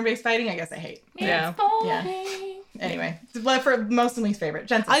turn-based fighting, I guess I hate. Yeah. Boring. Anyway, for most and least favorite,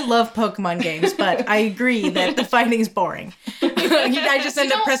 Jensen. I love Pokemon games, but I agree that the fighting's boring. I just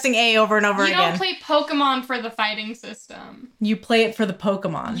end up don't- pressing A over and over You again. don't play Pokemon for the fighting system. You play it for the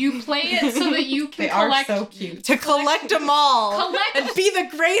Pokemon. You play it so that you can they are collect. so cute. to collect them all. Collect- And be the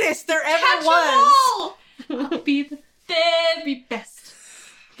greatest there ever Catch 'em was. all! I'll be the very best.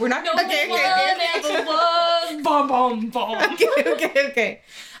 We're not No gonna Okay, one ever was. Bom, bom, bom. Okay.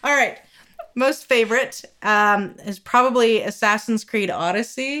 All right. Most favorite is probably Assassin's Creed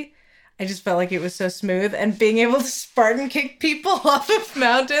Odyssey. I just felt like it was so smooth, and being able to Spartan kick people off of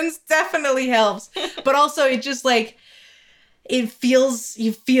mountains definitely helps. But also, it just like, you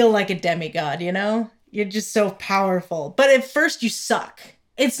feel like a demigod, you know? You're just so powerful. But at first, you suck.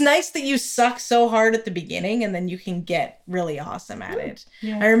 It's nice that you suck so hard at the beginning, and then you can get really awesome at it.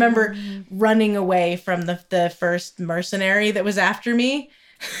 Yeah. I remember running away from the first mercenary that was after me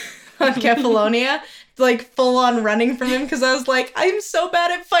on Kefalonia. Like full on running from him because I was like, I'm so bad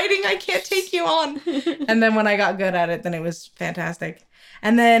at fighting, I can't take you on. And then when I got good at it, then it was fantastic.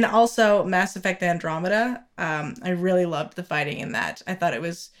 And then also Mass Effect Andromeda. I really loved the fighting in that. I thought it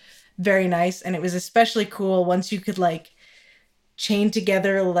was very nice, and it was especially cool once you could like chain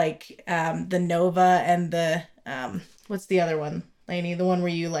together like the Nova and the what's the other one, Lainey? The one where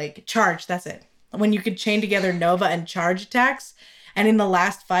you like charge. That's it. When you could chain together Nova and charge attacks. And in the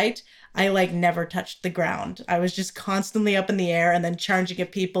last fight, I like never touched the ground. I was just constantly up in the air and then charging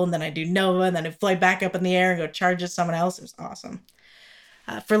at people, and then I do Nova, and then I fly back up in the air and go charge at someone else. It was awesome.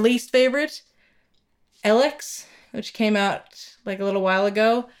 For least favorite, Elex, which came out like a little while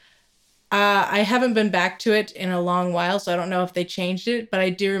ago. I haven't been back to it in a long while, so I don't know if they changed it, but I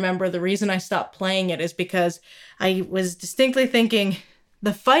do remember the reason I stopped playing it is because I was distinctly thinking,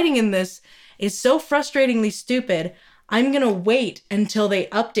 the fighting in this is so frustratingly stupid. I'm going to wait until they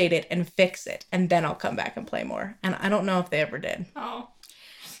update it and fix it, and then I'll come back and play more. And I don't know if they ever did. Oh.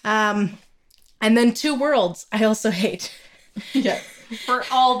 And then Two Worlds, I also hate. Yeah. For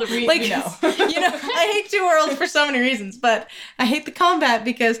all the reasons. Like, We know. I hate Two Worlds for so many reasons, but I hate the combat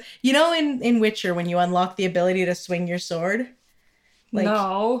because, in Witcher, when you unlock the ability to swing your sword? Like,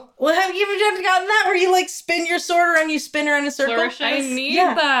 no. well, have you ever gotten that where you like spin your sword around, you spin around in a circle? Flourishes. I need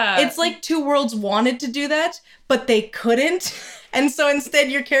Yeah. that. It's like Two Worlds wanted to do that, but they couldn't. And so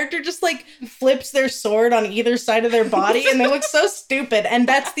instead your character just like flips their sword on either side of their body and they look so stupid. And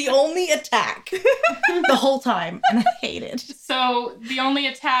that's the only attack the whole time. And I hate it. So the only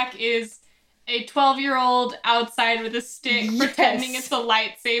attack is a 12-year-old outside with a stick pretending it's a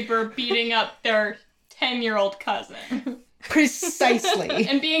lightsaber beating up their 10-year-old cousin. Precisely.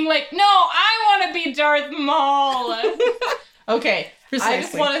 And being like, no, I want to be Darth Maul. Okay, I just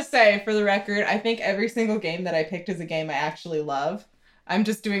Precisely. want to say, for the record, I think every single game that I picked is a game I actually love. I'm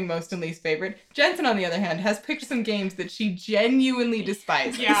just doing most and least favorite. Jensen, on the other hand, has picked some games that she genuinely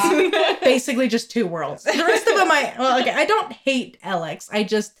despises. Yeah. Basically just Two Worlds. The rest of them I don't hate Elex.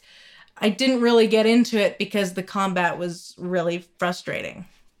 I didn't really get into it because the combat was really frustrating.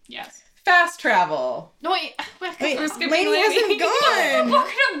 Yes. Fast travel. No, wait. Wait, We're skipping Lainey Lainey. hasn't gone.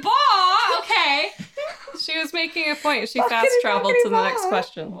 Bucket ball. Okay. She was making a point. She Buckety, fast traveled to the buckety, next ball.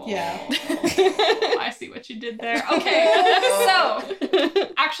 question. Yeah. Oh, I see what you did there. Okay. So,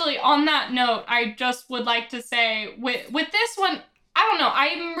 actually, on that note, I just would like to say, with this one, I don't know.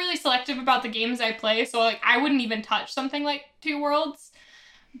 I'm really selective about the games I play, so like I wouldn't even touch something like Two Worlds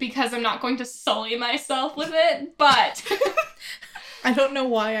because I'm not going to sully myself with it. But I don't know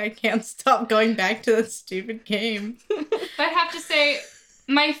why I can't stop going back to that stupid game. I'd have to say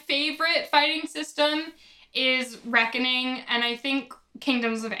my favorite fighting system is Reckoning, and I think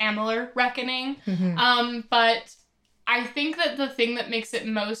Kingdoms of Amalur Reckoning. But I think that the thing that makes it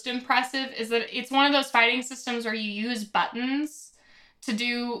most impressive is that it's one of those fighting systems where you use buttons to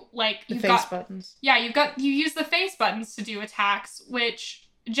do like The face buttons. Yeah, you use the face buttons to do attacks, which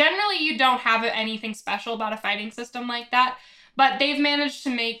generally you don't have anything special about a fighting system like that. But they've managed to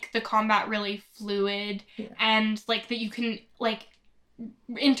make the combat really fluid and like that you can like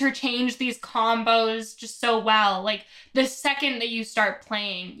interchange these combos just so well. Like the second that you start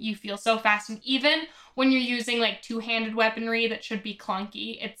playing, you feel so fast, and even when you're using like two-handed weaponry that should be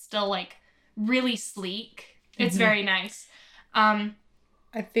clunky, it's still like really sleek. It's very nice.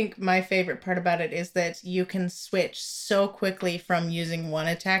 I think my favorite part about it is that you can switch so quickly from using one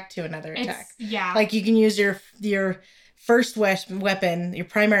attack to another attack. Yeah. Like you can use your first weapon, your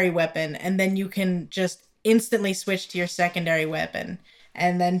primary weapon, and then you can just instantly switch to your secondary weapon.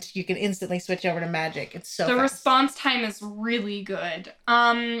 And then you can instantly switch over to magic. It's so the fast. response time is really good.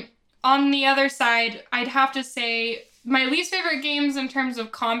 On the other side, I'd have to say my least favorite games in terms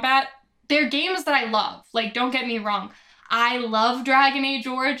of combat, they're games that I love. Like, don't get me wrong. I love Dragon Age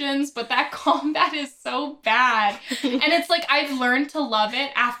Origins, but that combat is so bad. And it's like I've learned to love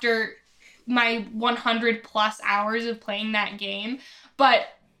it after my 100 plus hours of playing that game, but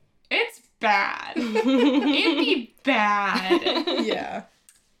it's bad. It'd be bad. Yeah.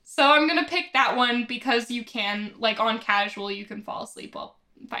 So I'm gonna pick that one because you can, like on casual, you can fall asleep while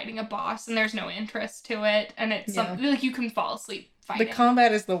fighting a boss and there's no interest to it. And it's something like you can fall asleep fighting. The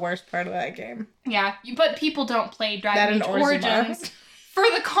combat is the worst part of that game. Yeah, but people don't play That Dragon and Age Orzammar. Origins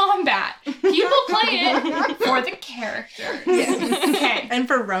for the combat. People play it for the characters. Okay. And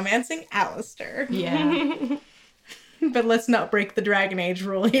for romancing Alistair. Yeah. But let's not break the Dragon Age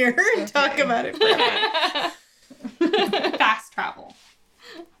rule here and talk about it. Fast travel.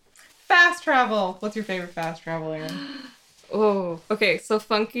 Fast travel. What's your favorite fast travel, Erin? Oh, okay. So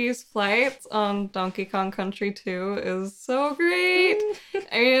Funky's flight on Donkey Kong Country 2 is so great.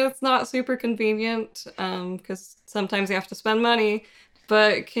 I mean, it's not super convenient because sometimes you have to spend money,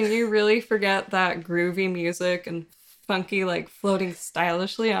 but can you really forget that groovy music and Funky like floating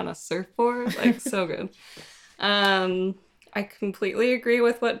stylishly on a surfboard? Like, so good. I completely agree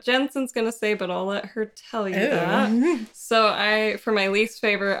with what Jensen's gonna say, but I'll let her tell you that. So for my least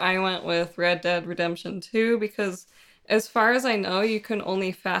favorite, I went with Red Dead Redemption 2 because as far as I know, you can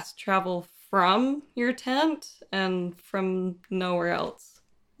only fast travel from your tent and from nowhere else.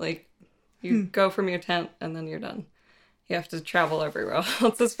 Like, you go from your tent and then you're done. You have to travel everywhere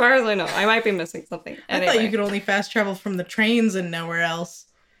else, as far as I know. I might be missing something. I thought you could only fast travel from the trains and nowhere else.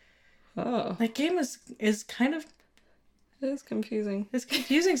 Oh, That game is kind of it is confusing. it's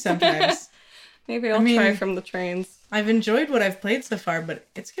confusing sometimes. Maybe I'll try from the trains. I've enjoyed what I've played so far, but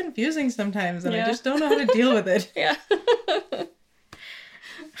it's confusing sometimes, and I Yeah. just don't know how to deal with it. Yeah.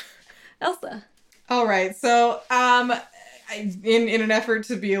 Elsa. All right. So, in an effort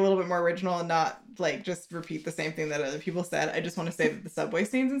to be a little bit more original and not like just repeat the same thing that other people said, I just want to say that the subway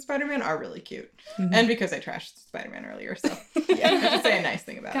scenes in Spider-Man are really cute, and because I trashed Spider-Man earlier, so yeah, I should say a nice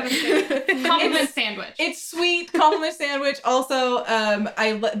thing about Gotta it. say, compliment sandwich. It's sweet, compliment sandwich. Also,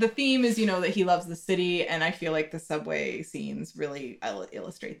 the theme is that he loves the city, and I feel like the subway scenes really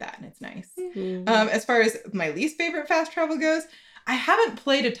illustrate that, and it's nice. As far as my least favorite fast travel goes, I haven't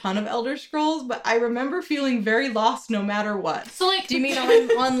played a ton of Elder Scrolls, but I remember feeling very lost no matter what. So like, Do you mean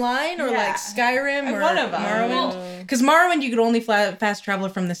online or Yeah. like Skyrim or One of them. Morrowind? Because Morrowind you could only fast travel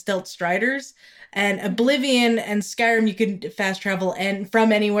from the Stilt Striders, and Oblivion and Skyrim you could fast travel and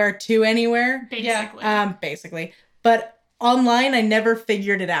from anywhere to anywhere. basically. Basically. But online I never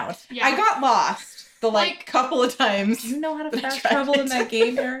figured it out. Yeah. I got lost the Like- couple of times. Do you know how to I fast tried travel in it. that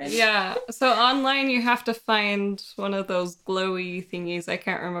game, Erin? Yeah. So online you have to find one of those glowy thingies. I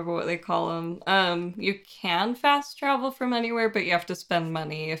can't remember what they call them. You can fast travel from anywhere, but you have to spend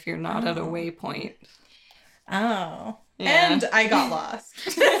money if you're not at a waypoint. Oh. Yeah. And I got lost.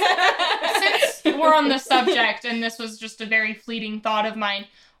 Since we're on the subject, and this was just a very fleeting thought of mine,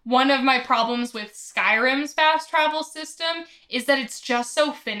 one of my problems with Skyrim's fast travel system is that it's just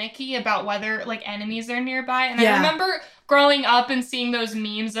so finicky about whether like enemies are nearby. And Yeah. I remember growing up and seeing those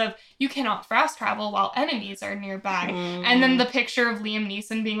memes of you cannot fast travel while enemies are nearby. And then the picture of Liam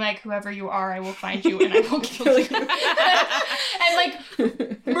Neeson being like, whoever you are, I will find you and I will kill you. And like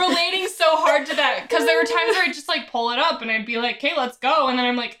relating so hard to that because there were times where I'd just like pull it up and I'd be like, okay, let's go. And then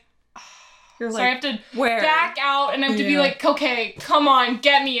I'm like, You're so like, I have to where? back out and I have to be Yeah. like, okay, come on,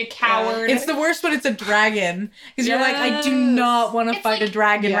 get me a coward. It's the worst when it's a dragon. Because you're like, I do Yes. not want to It's fight a like-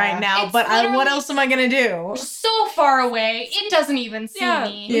 dragon Yeah. right now, It's but what literally- else am I going to do? so far away, it doesn't even see Yeah.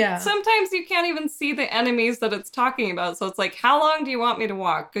 me. Yeah. Sometimes you can't even see the enemies that it's talking about. So it's like, how long do you want me to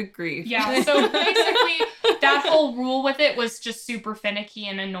walk? Good grief. Yeah, so basically, that whole rule with it was just super finicky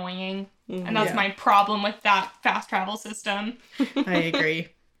and annoying. And that's Yeah. my problem with that fast travel system. I agree.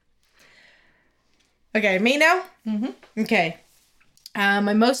 Okay, me now? Mhm. Okay.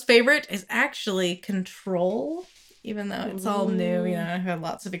 My most favorite is actually Control, even though it's all new. You know, I've had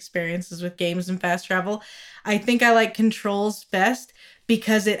lots of experiences with games and fast travel. I think I like Controls best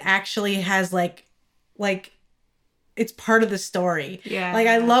because it actually has like it's part of the story. Yeah. Like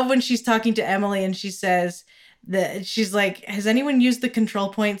I love when she's talking to Emily and she says that she's like, "Has anyone used the control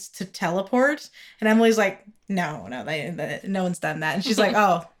points to teleport?" And Emily's like, "No, no one's done that." And she's like,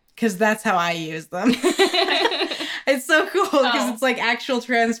 "Oh, because that's how I use them." It's so cool because Oh. it's like actual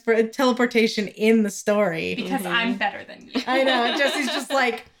teleportation in the story. Because I'm better than you. I know. Jesse's just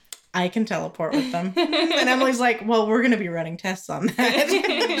like, I can teleport with them. And Emily's like, well, we're going to be running tests on that.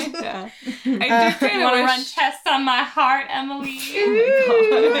 Yeah. I do kind You want to of run wish... tests on my heart, Emily?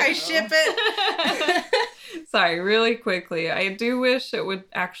 Ooh, I ship it. Sorry, really quickly. I do wish it would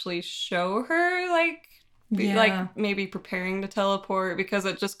actually show her, like Yeah. like maybe preparing to teleport, because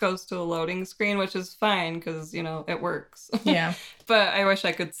it just goes to a loading screen, which is fine because, you know, it works. Yeah. But I wish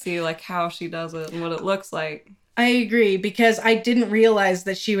I could see like how she does it and what it looks like. I agree, because I didn't realize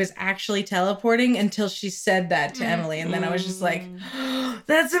that she was actually teleporting until she said that to Emily. And then I was just like,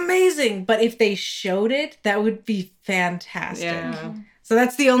 that's amazing. But if they showed it, that would be fantastic. Yeah. So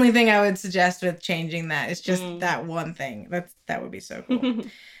that's the only thing I would suggest with changing that. It's just that one thing. That would be so cool.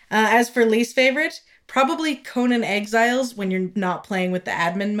 As for least favorite, probably Conan Exiles when you're not playing with the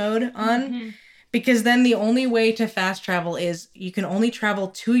admin mode on. Mhm. Because then the only way to fast travel is you can only travel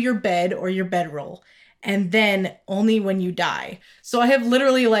to your bed or your bedroll. And then only when you die. So I have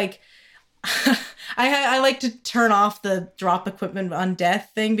literally like... I like to turn off the drop equipment on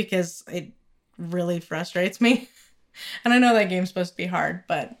death thing because it really frustrates me. And I know that game's supposed to be hard,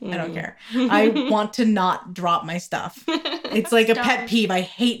 but I don't care. I want to not drop my stuff. It's like a Dumb. pet peeve. I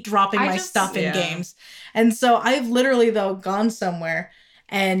hate dropping I my just- stuff in Yeah. games. And so I've literally, though, gone somewhere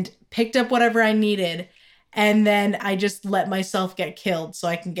and picked up whatever I needed. And then I just let myself get killed so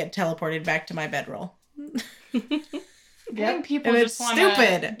I can get teleported back to my bedroll. I think people And just it's want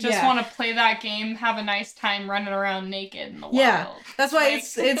stupid. to Yeah. want to play that game, have a nice time running around naked in the Yeah. wild. That's why Like,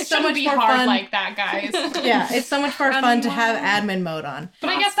 it's it so shouldn't much be more hard fun. like that, guys. Yeah, it's so much more Running fun to have wild. admin mode on. But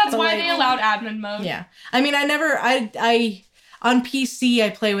I guess that's But, why like- they allowed admin mode. Yeah. I mean, I on PC, I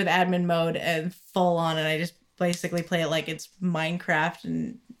play with admin mode and full on, and I just basically play it like it's Minecraft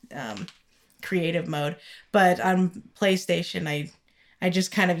and creative mode. But on PlayStation, I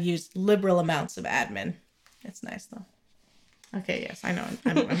just kind of use liberal amounts of admin. It's nice, though. Okay, yes, I know. I'm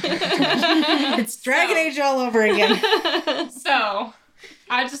talking too much. It's Dragon Age all over again. So,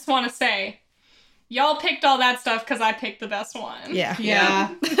 I just want to say, y'all picked all that stuff because I picked the best one. Yeah.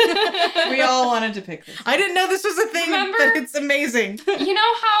 Yeah. We all wanted to pick this. I didn't know this was a thing, Remember? but it's amazing. You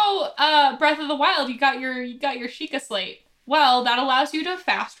know how Breath of the Wild, you got your Sheikah slate. Well, that allows you to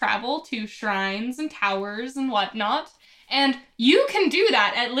fast travel to shrines and towers and whatnot, and you can do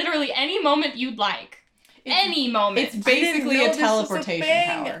that at literally any moment you'd like. Any moment. It's basically know a this was a teleportation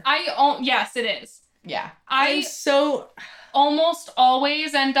thing. power. Yes, it is. Yeah. I I'm so... almost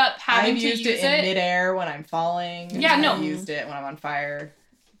always end up having I've to used use it in midair when I'm falling. Yeah, no. I've used it when I'm on fire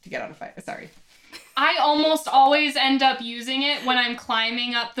to get out of fire. Sorry. I almost always end up using it when I'm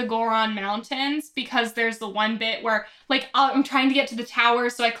climbing up the Goron Mountains because there's the one bit where, like, I'm trying to get to the tower,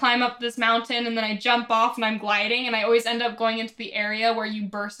 so I climb up this mountain and then I jump off and I'm gliding, and I always end up going into the area where you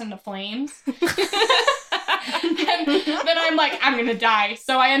burst into flames. And then I'm like, I'm gonna die.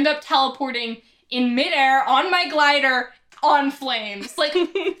 So I end up teleporting in midair on my glider on flames, like, all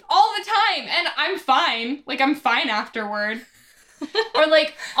the time, and I'm fine. Like, I'm fine afterward. Or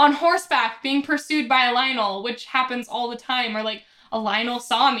like on horseback being pursued by a Lionel, which happens all the time. Or like a Lionel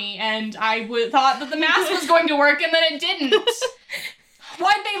saw me and I thought that the mask was going to work and then it didn't.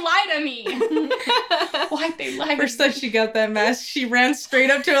 Why'd they lie to me? Why'd they lie to First me? time she got that mask, she ran straight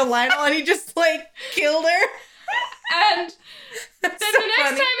up to a Lionel and he just, like, killed her. And then the next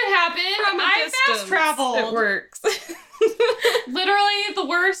time it happened, From a I distance, fast traveled. It works. Literally the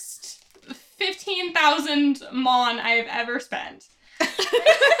worst 15,000 Mon I have ever spent.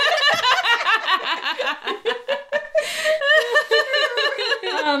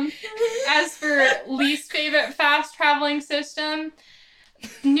 As for least favorite fast traveling system,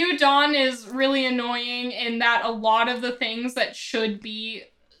 New Dawn is really annoying in that a lot of the things that should be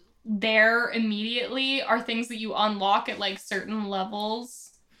there immediately are things that you unlock at like certain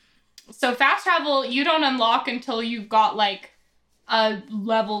levels. So fast travel you don't unlock until you've got like a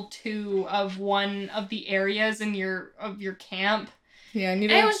level 2 of one of the areas in your camp. Yeah, and you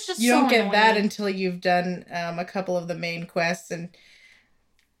It don't, was just you don't so get that annoying. until you've done a couple of the main quests. And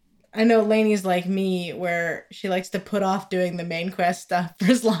I know Lainey's like me, where she likes to put off doing the main quest stuff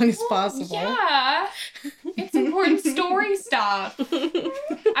for as long as possible. Yeah, it's important story stuff.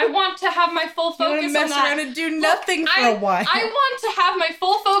 I want to have my full You want to focus mess on that. around and do nothing for I a while. want to have my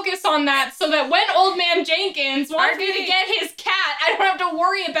full focus on that so that when Old Man Jenkins wants me to Artie. get his cat, I don't have to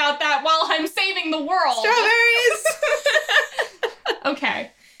worry about that while I'm saving the world. Strawberries!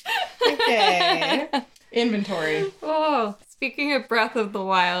 Okay. Okay. Inventory. Oh, speaking of Breath of the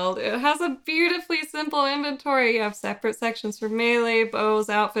Wild, it has a beautifully simple inventory. You have separate sections for melee, bows,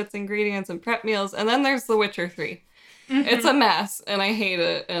 outfits, ingredients, and prep meals, and then there's The Witcher 3. It's a mess, and I hate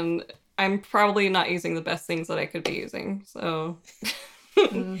it, and I'm probably not using the best things that I could be using, so...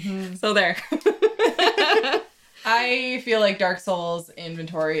 So there. I feel like Dark Souls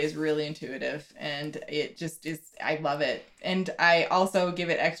inventory is really intuitive and it just is, I love it. And I also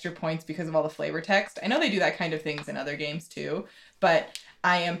give it extra points because of all the flavor text. I know they do that kind of things in other games too, but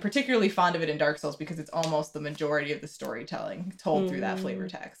I am particularly fond of it in Dark Souls because it's almost the majority of the storytelling told through that flavor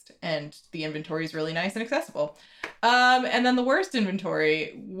text. And the inventory is really nice and accessible. And then the worst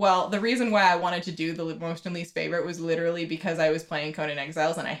inventory, well, the reason why I wanted to do the most and least favorite was literally because I was playing Conan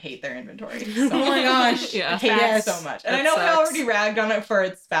Exiles and I hate their inventory so Oh my gosh. Yeah. I hate Yes. it so much. And That I know I sucks. already ragged on it for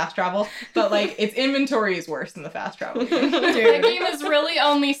its fast travel, but like its inventory is worse than the fast travel. The Dude. game is really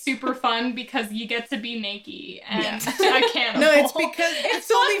only super fun because you get to be naked and Yeah. a cannibal. No, it's because it's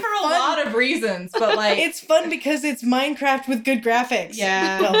fun for a lot of reasons, but like It's fun because it's Minecraft with good graphics.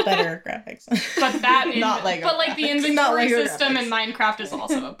 Yeah. Well, better graphics. But that Not Lego but like the graphics. Not inventory Lego system graphics. in Minecraft is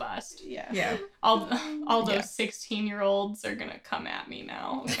also a bust. yeah. All those Yeah. 16-year-olds are gonna come at me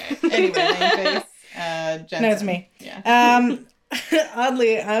now. Okay. Anyway, Nameface, Jensen. No, it's me. Yeah.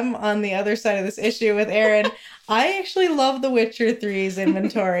 Oddly, I'm on the other side of this issue with Aaron. I actually love The Witcher 3's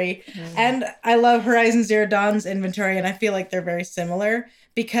inventory, and I love Horizon Zero Dawn's inventory, and I feel like they're very similar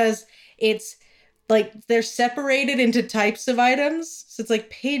because it's like they're separated into types of items. So it's like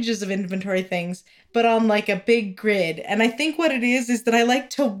pages of inventory things, but on like a big grid. And I think what it is that I like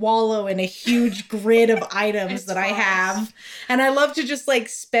to wallow in a huge grid of items It's that I fun. have. And I love to just like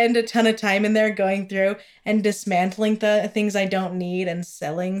spend a ton of time in there going through and dismantling the things I don't need and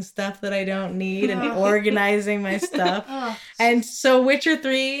selling stuff that I don't need and organizing my stuff. Ugh. And so Witcher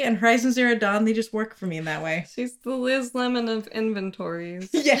 3 and Horizon Zero Dawn, they just work for me in that way. She's the Liz Lemon of inventories.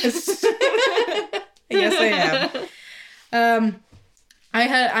 Yes. Yes, I am.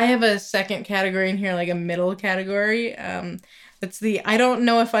 I have a second category in here, like a middle category. That's the I don't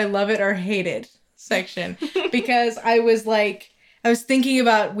know if I love it or hate it section. Because I was thinking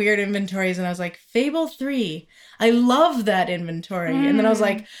about weird inventories and I was like, Fable 3, I love that inventory. And then I was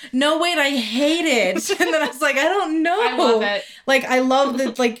like, no, wait, I hate it. And then I was like, I don't know. I love it. Like, I love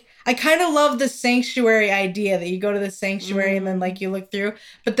the, like, I kind of love the sanctuary idea that you go to the sanctuary and then, like, you look through.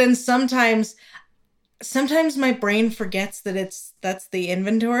 But then sometimes my brain forgets that that's the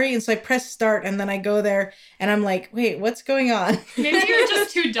inventory. And so I press start and then I go there and I'm like, wait, what's going on? Maybe you're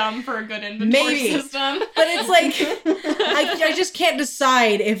just too dumb for a good inventory Maybe. system. But it's like, I just can't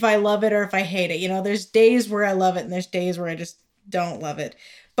decide if I love it or if I hate it. You know, there's days where I love it and there's days where I just don't love it.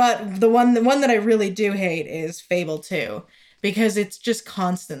 But the one that I really do hate is Fable 2. Because it's just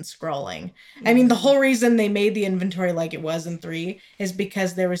constant scrolling. I mean, the whole reason they made the inventory like it was in 3 is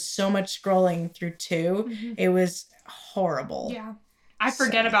because there was so much scrolling through 2. It was horrible. Yeah. I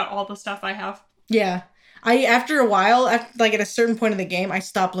forget about all the stuff I have. Yeah. After a while, like at a certain point in the game, I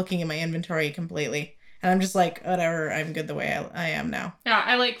stopped looking at my inventory completely. And I'm just like, whatever, I'm good the way I am now. Yeah,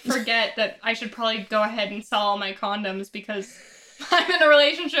 I like forget that I should probably go ahead and sell all my condoms because I'm in a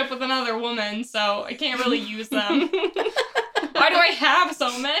relationship with another woman, so I can't really use them. Why do I have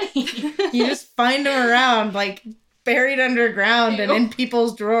so many? You just find them around, like, buried underground and in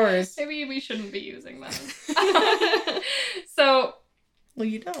people's drawers. Maybe we shouldn't be using them. So, Well,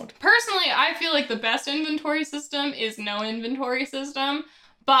 you don't. personally, I feel like the best inventory system is no inventory system.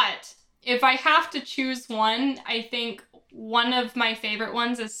 But if I have to choose one, I think one of my favorite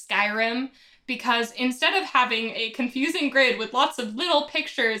ones is Skyrim. Because instead of having a confusing grid with lots of little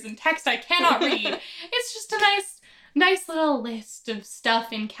pictures and text I cannot read, it's just a nice little list of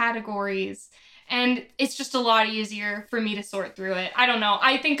stuff in categories. And it's just a lot easier for me to sort through it. I don't know.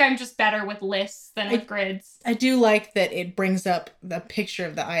 I think I'm just better with lists than with grids. I do like that it brings up the picture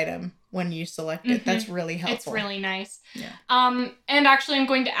of the item when you select it. That's really helpful. It's really nice. Yeah. And actually I'm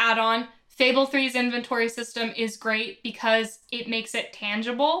going to add on, Fable 3's inventory system is great because it makes it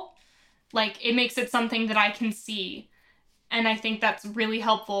tangible. Like, it makes it something that I can see. And I think that's really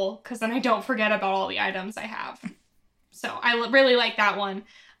helpful because then I don't forget about all the items I have. So I really like that one.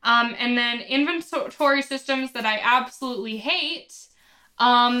 And then inventory systems that I absolutely hate.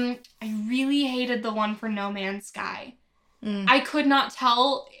 I really hated the one for No Man's Sky. I could not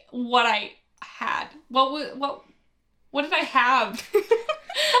tell what I had. What did I have?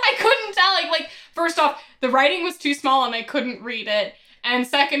 I couldn't tell. Like, first off, the writing was too small and I couldn't read it. And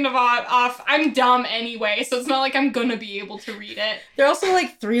second of all, I'm dumb anyway, so it's not like I'm gonna be able to read it. There are also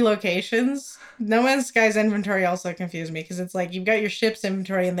like 3 locations. No Man's Sky's inventory also confused me because it's like you've got your ship's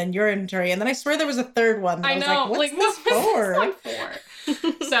inventory and then your inventory, and then I swear there was a third one. That I was know, like, what's what this for? was this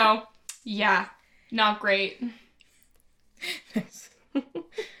one for? So, yeah, not great.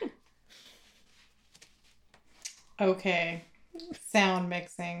 Okay. Sound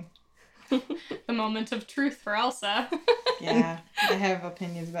mixing. The moment of truth for Elsa. Yeah, I have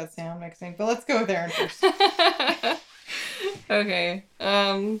opinions about sound mixing, but let's go with Aaron first. Okay.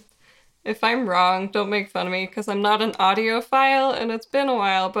 If I'm wrong, don't make fun of me because I'm not an audiophile and it's been a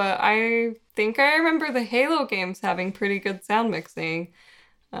while, but I think I remember the Halo games having pretty good sound mixing.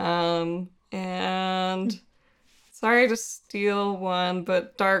 And sorry to steal one,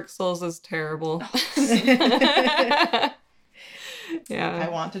 but Dark Souls is terrible. Yeah. I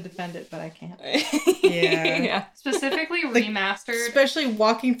want to defend it, but I can't. Yeah. Specifically Like, remastered. Especially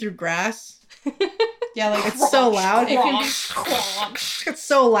walking through grass. Yeah, like It's so loud. It's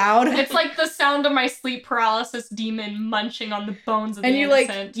so loud. It's like the sound of my sleep paralysis demon munching on the bones of And the you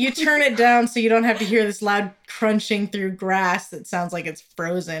innocent. you turn it down so you don't have to hear this loud crunching through grass that sounds like it's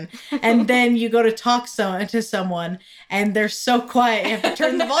frozen. And then you go to talk to someone and they're so quiet you have to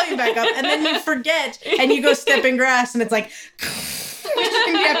turn the volume back up, and then you forget and you go step in grass and it's like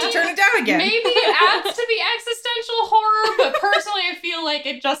and you have to turn it down again. Maybe it adds to the existential horror, but personally I feel like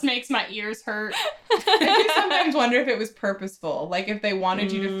it just makes my ears hurt. I do sometimes wonder if it was purposeful. Like if they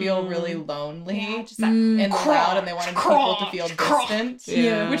wanted you to feel really lonely Yeah, just that in the crunch, loud and they wanted people to feel crunch. distant.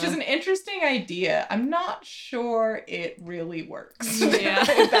 Yeah. Which is an interesting idea. I'm not sure it really works. Yeah.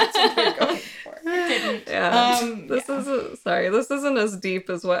 If that's what they're going for. Didn't. Yeah. This isn't as deep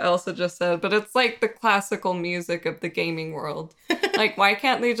as what Elsa just said, but it's like the classical music of the gaming world. Like, why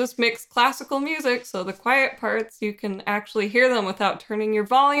can't they just mix classical music so the quiet parts you can actually hear them without turning your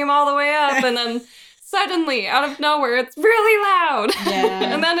volume all the way up, and then suddenly, out of nowhere, it's really loud.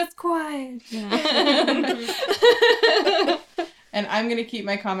 Yeah. And then it's quiet. Yeah. And I'm going to keep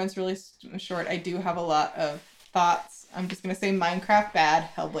my comments really short. I do have a lot of thoughts. I'm just going to say Minecraft bad,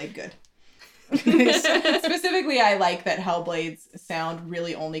 Hellblade good. Specifically, I like that Hellblade's sound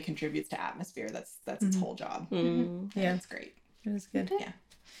really only contributes to atmosphere. That's its whole job. Mm. Yeah. It's great. It was good. Yeah.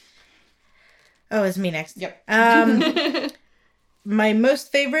 Oh, it's me next. Yep. My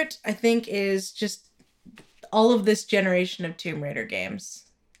most favorite, I think, is just all of this generation of Tomb Raider games.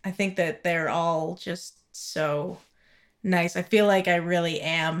 I think that they're all just so nice. I feel like I really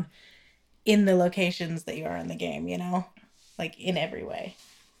am in the locations that you are in the game, you know? Like, in every way.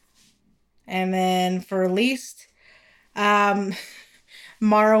 And then for least,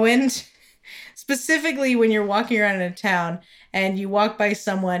 Morrowind. Specifically when you're walking around in a town and you walk by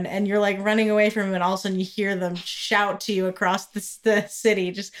someone and you're like running away from them and all of a sudden you hear them shout to you across the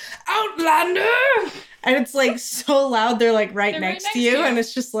city, just Outlander! And it's like so loud, they're like right next to you, and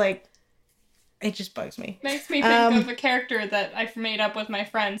it's just like, it just bugs me. Makes me think of a character that I've made up with my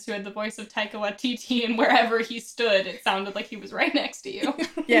friends who had the voice of Taika Waititi, and wherever he stood, it sounded like he was right next to you.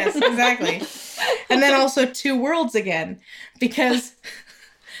 Yes, exactly. And then also Two Worlds again, because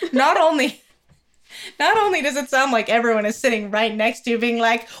not only does it sound like everyone is sitting right next to you being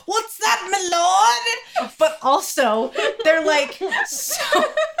like, "What's that, my lord?" But also, they're like,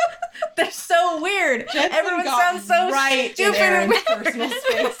 they're so weird. Everyone sounds so right stupid in and Aaron's weird. personal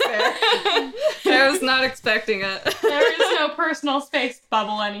space there. I was not expecting it. There is no personal space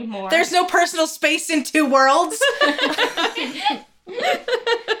bubble anymore. There's no personal space in Two Worlds.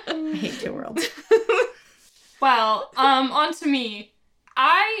 I hate Two Worlds. Well, on to me.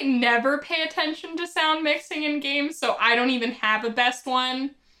 I never pay attention to sound mixing in games, so I don't even have a best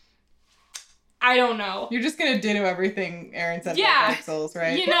one. I don't know. You're just gonna ditto everything Aaron said Yeah. about Dark Souls,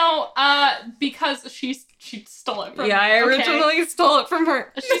 right? You know, because she stole it from me. I okay? originally stole it from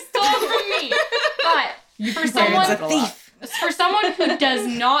her. She stole it from me. But for someone- Aaron's a thief. for someone who does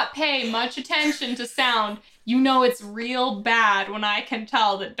not pay much attention to sound, you know it's real bad when I can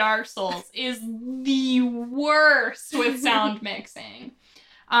tell that Dark Souls is the worst with sound mixing.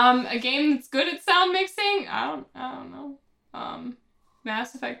 A game that's good at sound mixing, I don't know.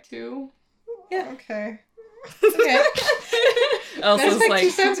 Mass Effect 2. Yeah. Okay. Okay. Elsa's Mass Effect 2 like,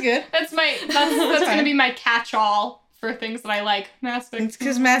 sounds good. That's gonna be my catch-all for things that I like. Mass Effect 2. It's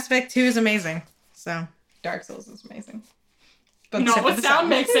because Mass Effect 2 is amazing. So Dark Souls is amazing. Not except with for the sound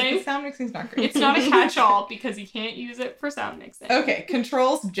mixing. The sound mixing's not great. It's not a catch-all because you can't use it for sound mixing. Okay,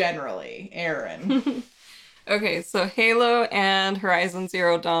 controls generally, Aaron. okay, so Halo and Horizon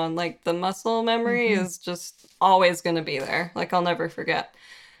Zero Dawn, like the muscle memory is just always going to be there. Like I'll never forget.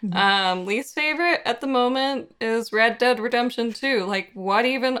 Least favorite at the moment is Red Dead Redemption 2. Like, what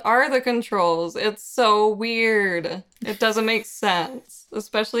even are the controls? It's so weird. It doesn't make sense.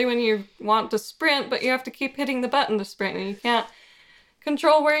 Especially when you want to sprint, but you have to keep hitting the button to sprint, and you can't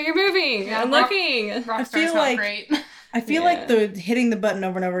control where you're moving Yeah, and Rock- looking. Rockstar's feel not like- great. I feel Yeah. like the hitting the button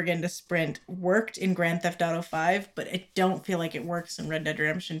over and over again to sprint worked in Grand Theft Auto 5, but I don't feel like it works in Red Dead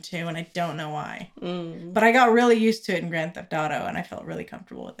Redemption 2, and I don't know why. Mm. But I got really used to it in Grand Theft Auto, and I felt really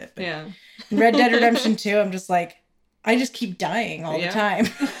comfortable with it. But Yeah. in Red Dead Redemption 2, I'm just like, I just keep dying all Yeah. the time.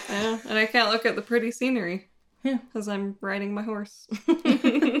 Yeah, and I can't look at the pretty scenery. Yeah. Because I'm riding my horse.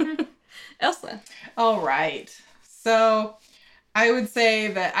 Elsa. All right. So I would say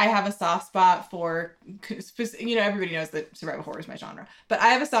that I have a soft spot for, everybody knows that survival horror is my genre, but I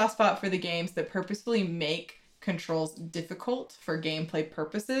have a soft spot for the games that purposefully make controls difficult for gameplay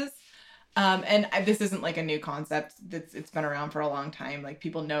purposes. This isn't like a new concept. It's been around for a long time. Like,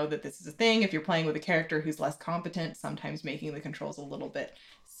 people know that this is a thing. If you're playing with a character who's less competent, sometimes making the controls a little bit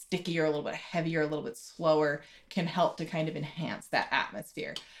stickier, a little bit heavier, a little bit slower can help to kind of enhance that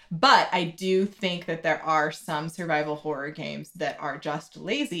atmosphere. But I do think that there are some survival horror games that are just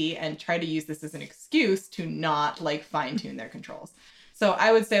lazy and try to use this as an excuse to not like fine tune their controls. So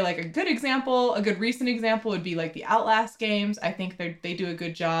I would say like a good recent example would be like the Outlast games. I think they do a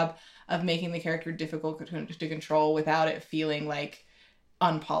good job of making the character difficult to control without it feeling like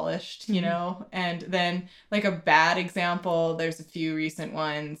unpolished, you know? And then like a bad example, there's a few recent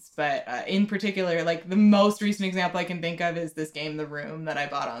ones, but in particular, like the most recent example I can think of is this game, The Room, that I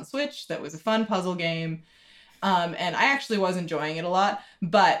bought on Switch. That was a fun puzzle game. And I actually was enjoying it a lot,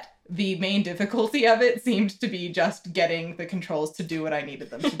 but the main difficulty of it seemed to be just getting the controls to do what I needed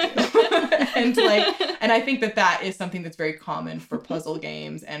them to do. and I think that is something that's very common for puzzle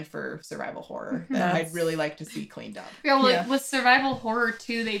games and for survival horror that I'd really like to see cleaned up. Yeah, well, with survival horror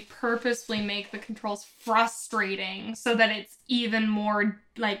too, they purposefully make the controls frustrating so that it's even more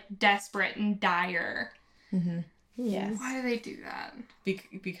like desperate and dire. Mm-hmm. Yes. Why do they do that?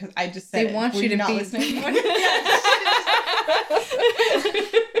 Because I just said they want you to not be listening.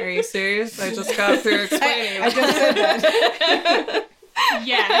 Are you serious? I just got through explaining. I just said that.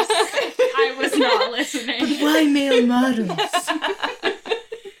 Yes, I was not listening. Why male models?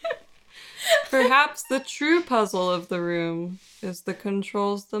 Perhaps the true puzzle of The Room is the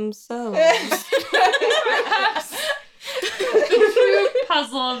controls themselves. Perhaps the true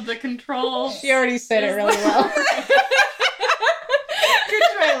puzzle of the controls. She already said it really well. Good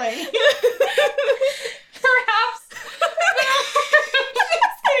trailing. Perhaps Just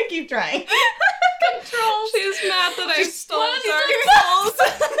gonna keep trying. controls. She's mad that I stole What? Dark Souls.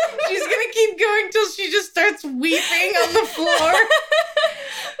 She's gonna keep going till she just starts weeping on the floor.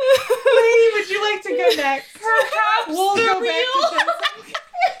 Lady, would you like to go next? Perhaps We'll the go real back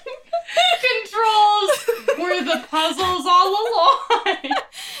to controls were the puzzles all along.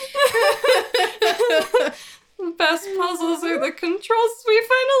 The best puzzles are the controls we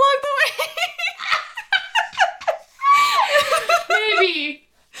find along the way. Maybe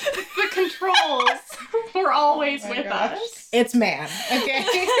the controls were always with us. It's man, okay?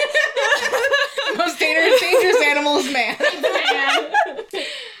 Most dangerous animal is man. Man.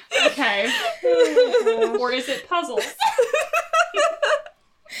 Okay. Or is it puzzles?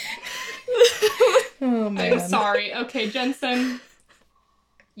 Oh man. I'm sorry. Okay, Jensen.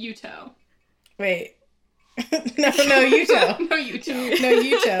 Yuto. Wait. No, Yuto. No Yuto. No,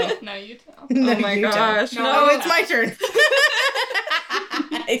 Yuto. No Yuto. No, Oh my Yuto. gosh. No, Oh, Yuto. it's my turn.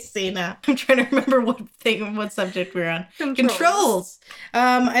 I see now. I'm trying to remember what subject we're on. Controls.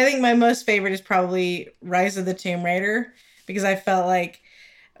 I think my most favorite is probably Rise of the Tomb Raider, because I felt like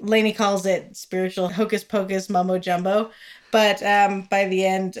Lainey calls it spiritual hocus pocus mumbo jumbo. But by the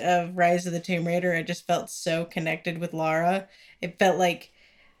end of Rise of the Tomb Raider, I just felt so connected with Lara. It felt like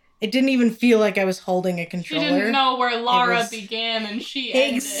it didn't even feel like I was holding a She controller. didn't know where Lara was- began and she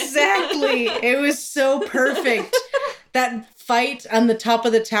ended. Exactly. It was so perfect. That fight on the top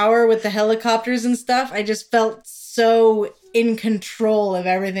of the tower with the helicopters and stuff, I just felt so in control of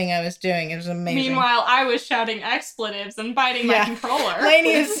everything I was doing. It was amazing. Meanwhile, I was shouting expletives and biting my Yeah. controller.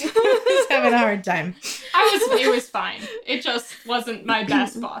 Lainey is having a hard time. It was fine. It just wasn't my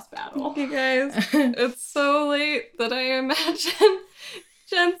best boss battle. You guys, it's so late that I imagine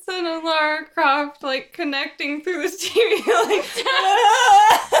Jensen and Lara Croft like connecting through the TV like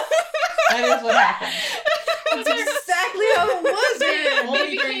That is what happened. That's exactly how it was. They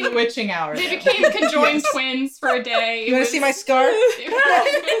Only during the became- witching hour. They though. became conjoined twins for a day. You want to see my scar?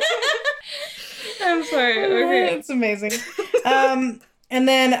 I'm sorry. Okay. It's amazing. And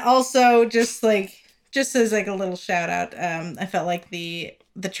then also just as like a little shout out, I felt like the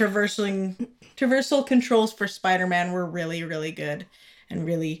traversal controls for Spider-Man were really, really good and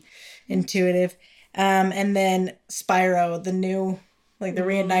really intuitive. And then Spyro, the new, like the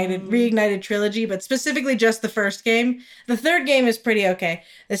reignited trilogy, but specifically just the first game. The third game is pretty okay.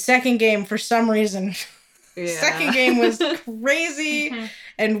 The second game, for some reason, second game was crazy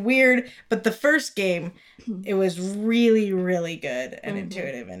and weird, but the first game, it was really, really good and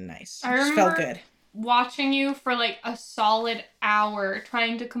intuitive and nice. I It just felt remember good. watching you for like a solid hour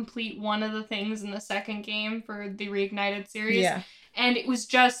trying to complete one of the things in the second game for the Reignited series. Yeah. And it was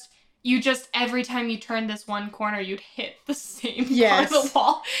just, every time you turned this one corner, you'd hit the same Yes. part of the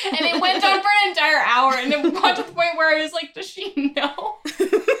wall. And it went on for an entire hour. And it got to the point where I was like, does she know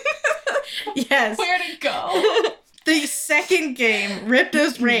Yes. where to go? The second game,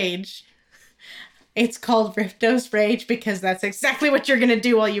 Ripto's Rage, It's called Riftos Rage because that's exactly what you're gonna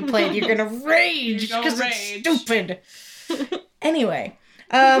do while you play it. You're gonna rage You're because gonna it's rage. stupid. Anyway,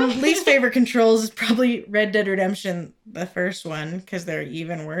 least favorite controls is probably Red Dead Redemption, the first one, because they're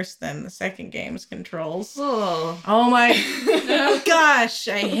even worse than the second game's controls. Oh. Oh my gosh,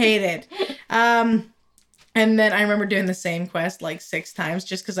 I hate it. And then I remember doing the same quest like 6 times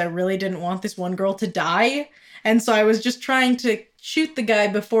just because I really didn't want this one girl to die. And so I was just trying to shoot the guy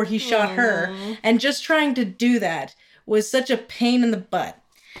before he shot her. Aw. And just trying to do that was such a pain in the butt.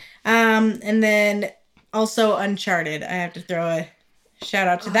 And then also Uncharted. I have to throw a shout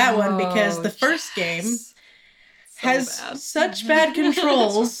out to that one because Oh, the first game yes. So has bad. such bad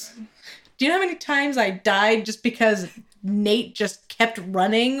controls. Do you know how many times I died just because Nate just kept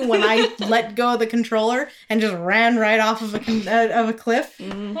running when I let go of the controller and just ran right off of a cliff?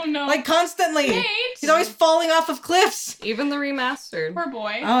 Mm. Oh no. Like constantly. Nate! He's always falling off of cliffs. Even the remastered. Poor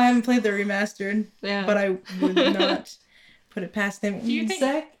boy. Oh, I haven't played the remastered, Yeah. but I would not put it past him. Do you think-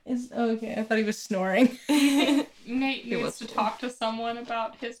 Zach is okay? I thought he was snoring. Nate needs was to cool. talk to someone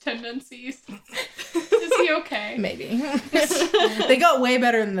about his tendencies. Is he okay? Maybe. They got way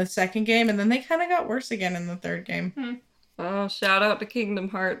better in the second game, and then they kind of got worse again in the third game. Oh, shout out to Kingdom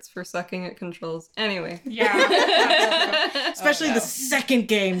Hearts for sucking at controls. Anyway. Yeah. Especially no. the second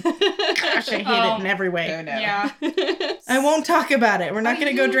game. Gosh, I hate it in every way. No, no. Yeah. I won't talk about it. We're not going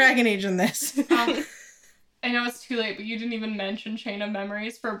to go Dragon Age in this. I know it's too late, but you didn't even mention Chain of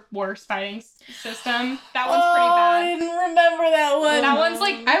Memories for worst fighting system. That one's I pretty bad. didn't remember that one. That one's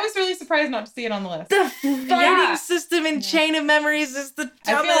like I was really surprised not to see it on the list. The fighting Yeah. system in Chain of Memories is the dumbest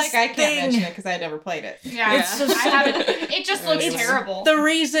I feel like I can't thing. mention it because I never played it. yeah, It's so I haven't. It just looks It's- terrible. The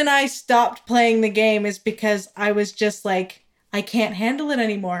reason I stopped playing the game is because I was just like, I can't handle it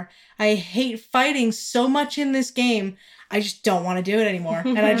anymore. I hate fighting so much in this game. I just don't want to do it anymore.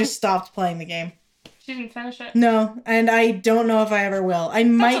 And I just stopped playing the game. She didn't finish it. No, and I don't know if I ever will. I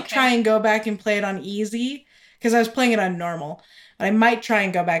might okay. try and go back and play it on easy because I was playing it on normal. But I might try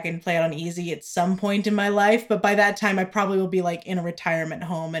and go back and play it on easy at some point in my life. But by that time, I probably will be like in a retirement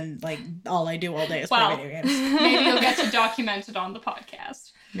home and like all I do all day is Well, play video games. Maybe you'll get to document it on the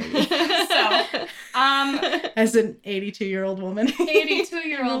podcast. So, As an 82-year-old woman.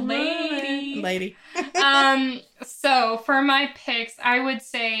 82-year-old lady. Lady. So for my picks, I would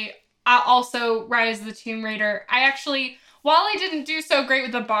say also Rise of the Tomb Raider. While I didn't do so great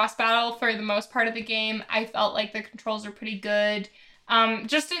with the boss battle for the most part of the game, I felt like the controls are pretty good.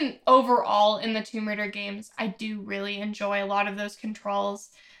 Just overall in the Tomb Raider games, I do really enjoy a lot of those controls.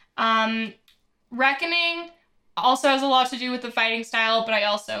 Reckoning also has a lot to do with the fighting style, but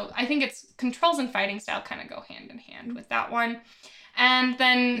I think it's controls and fighting style kind of go hand in hand with that one. And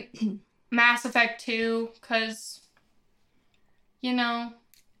then Mass Effect 2, because, you know,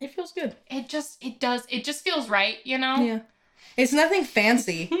 It feels good. it just feels right, you know? Yeah. It's nothing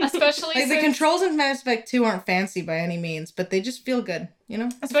fancy. Especially Like the since, controls in Mass Effect 2 aren't fancy by any means, but they just feel good, you know?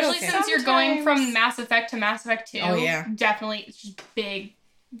 They feel especially okay. since you're going from Sometimes- Mass Effect to Mass Effect 2. Oh, yeah. Definitely, it's just big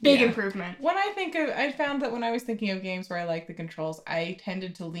Yeah. improvement. When I found that when I was thinking of games where I like the controls, I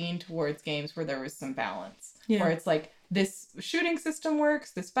tended to lean towards games where there was some balance. Yeah. Where it's like, this shooting system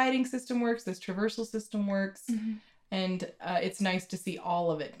works, this fighting system works, this traversal system works. Mhm. And it's nice to see all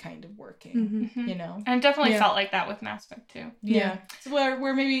of it kind of working, Mhm. you know? And it definitely Yeah. felt like that with Mass Effect 2. Yeah. So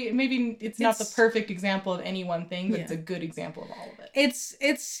where maybe it's not the It's- perfect example of any one thing, but Yeah. it's a good example of all of it.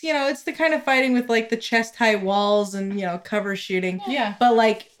 It's you know, it's the kind of fighting with like the chest high walls and, you know, cover shooting. Yeah. But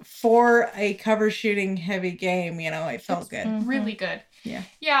like for a cover shooting heavy game, you know, it felt good. Really good. Yeah.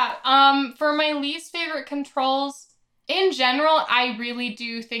 Yeah. For my least favorite controls, in general, I really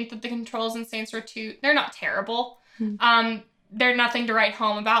do think that the controls in Saints Row 2, they're not terrible. They're nothing to write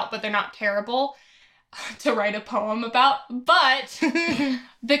home about, but they're not terrible to write a poem about. But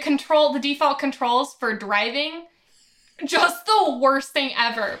the default controls for driving, just the worst thing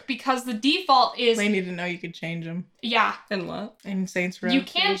ever, because the default is, They need to know you could change them yeah, And what? in Saints Row. you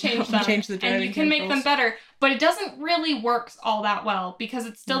can change them, Change the driving and you can make them controls. better, but it doesn't really work all that well, because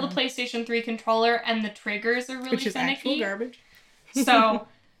it's still No. the PlayStation 3 controller, and the triggers are really Which is actual finicky. garbage. So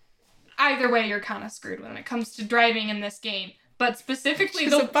either way, you're kind of screwed when it comes to driving in this game. But specifically,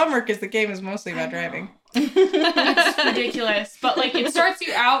 It's a bummer because the game is mostly about I know. driving. It's ridiculous. But like, it starts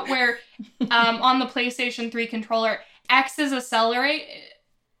you out where on the PlayStation 3 controller, X is accelerate.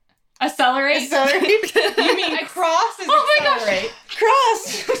 Accelerate. You mean cross is Oh my gosh. accelerate?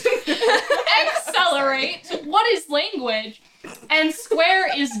 Cross. Accelerate. What is language? And square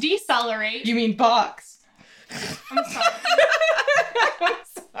is decelerate. You mean box? I'm sorry. I'm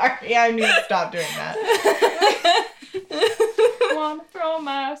sorry, I need to stop doing that. wanna throw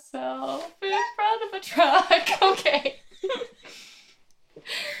myself in front of a truck. Okay.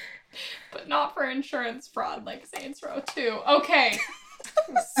 But not for insurance fraud like Saints Row 2. Okay.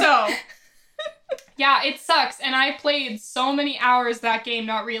 So, yeah, it sucks. And I played so many hours that game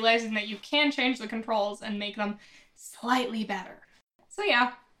not realizing that you can change the controls and make them slightly better. So,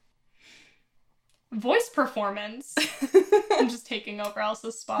 yeah. Voice performance. I'm just taking over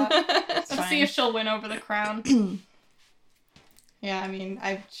Elsa's spot. Let's fine. see if she'll win over the crown. Yeah, I mean,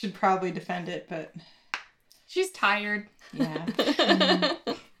 I should probably defend it, but She's tired. yeah.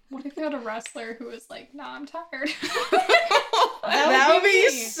 What if you had a wrestler who was like, nah, I'm tired? That would be me.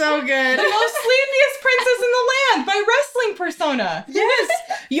 so The good. most sleepiest princess in the land by wrestling persona. Yes.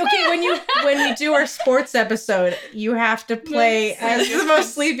 Okay, when we do our sports episode, you have to play as the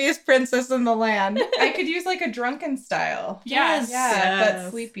most sleepiest princess in the land. I could use like a drunken style. Yes. Yeah, Yes.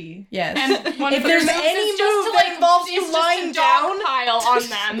 but sleepy. Yes. And one If of the there's moves any is just move to, that involves it's just lying a down, dog pile on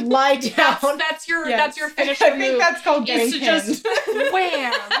them. lie down. That's your Yes. that's your finisher I think move. that's called Is getting to just pinned.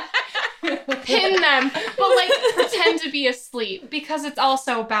 wham, pin them, but like pretend to be asleep because it's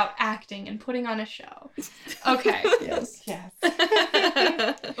also about acting and putting on a show. Okay, Yes. Yes.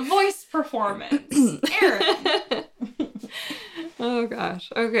 voice performance. Aaron, Oh gosh.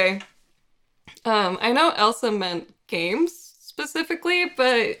 Okay. I know Elsa meant games specifically,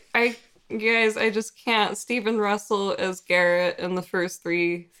 but I just can't. Stephen Russell as Garrett in the first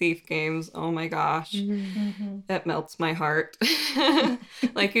 3 Thief games. Oh my gosh. It melts my heart.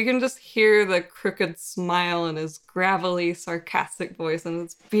 Like you can just hear the crooked smile in his gravelly, sarcastic voice, and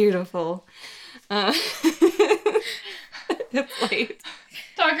it's beautiful. It's late.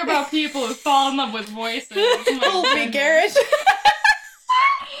 talk about people who fall in love with voices. Oh my Help me, goodness. Garrett.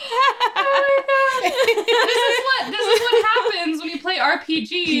 This is what happens when you play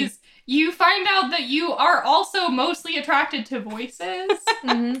RPGs. You find out that you are also mostly attracted to voices.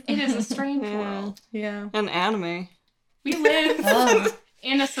 It is a strange Yeah. world. Yeah. An anime. We live Oh.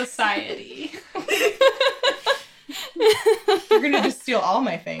 in a society. You're gonna just steal all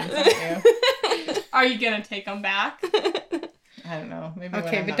my things, aren't you? Are you gonna take them back? I don't know. Maybe when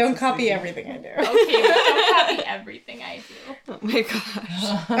Okay, I'm but not don't so copy sleepy. everything I do. Okay, but don't copy everything I do. Oh my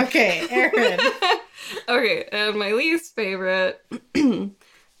gosh. Okay, Aaron. Okay, and my least favorite,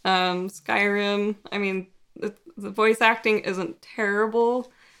 Skyrim. I mean, the voice acting isn't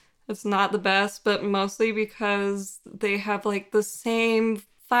terrible. It's not the best, but mostly because they have like the same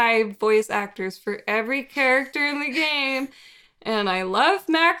 5 voice actors for every character in the game. And I love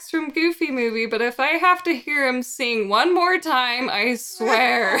Max from Goofy Movie, but if I have to hear him sing one more time, I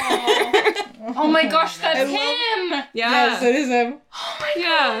swear. Oh my gosh, that's I him! Yes, Yeah. it is him. Oh my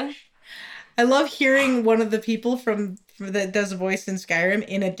Yeah. I love hearing one of the people from that does a voice in Skyrim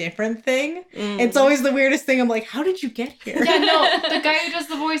in a different thing. It's always the weirdest thing. I'm like, how did you get here? Yeah, no, the guy who does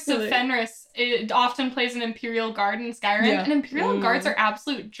the voice of Really? Fenris often plays an Imperial Guard in Skyrim, Yeah. and Imperial Guards are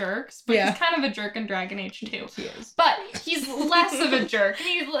absolute jerks, but Yeah. he's kind of a jerk in Dragon Age 2. He is. But he's less of a jerk.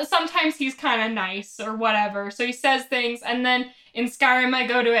 Sometimes he's kind of nice or whatever, so he says things, and then in Skyrim I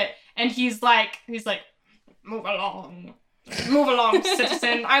go to it, and he's like, move along,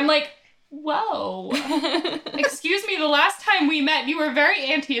 citizen. I'm like, whoa. Excuse me, the last time we met, you were very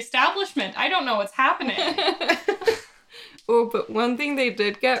anti-establishment. I don't know what's happening. Oh, but one thing they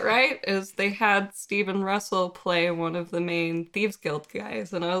did get right is they had Stephen Russell play one of the main Thieves Guild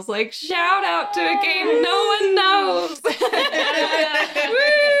guys, and I was like, shout out to a game no one knows!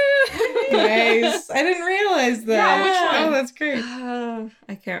 Woo! Nice. I didn't realize that. Yeah, which one? Oh, that's great.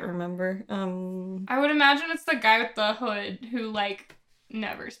 I can't remember. I would imagine it's the guy with the hood who, like,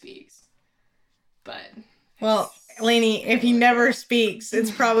 never speaks. But... Well, Lainey, if he never speaks, it's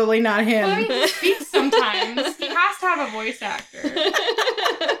probably not him. Well, I mean, he speaks sometimes. He has to have a voice actor.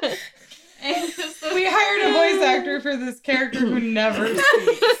 And We hired a voice actor for this character who never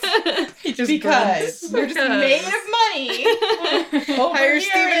speaks. He just Because grunts. we're just Because. made of money. Over Hire here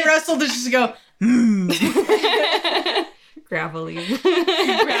Stephen is- Russell to just go, Gravelly.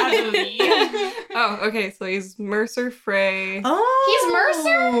 Gravelly. Oh, okay, so he's Mercer Frey. Oh. He's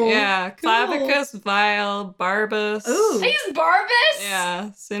Mercer? Yeah, Clavicus, Vile, Barbas. Ooh. He's Barbas? Yeah,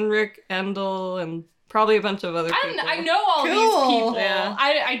 Sinric, Endel, and probably a bunch of other people. I know all Cool. these people. Yeah.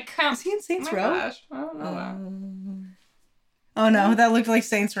 I can't... Is he in Saints Oh my Row? gosh, I don't know that. Oh no, that looked like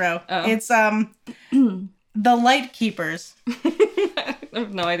Saints Row. Oh. It's the Light Keepers. I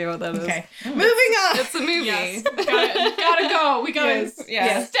have no idea what that is. Okay, moving on. It's a movie. Yes. Gotta go. We gotta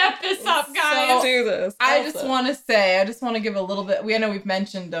Yes. step this up, Let's guys. do this. I just want to give a little bit. I know we've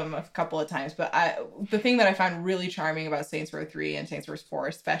mentioned them a couple of times, but the thing that I find really charming about Saints Row 3 and Saints Row 4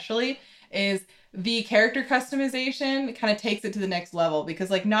 especially is the character customization kind of takes it to the next level because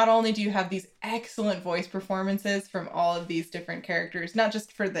like not only do you have these excellent voice performances from all of these different characters, not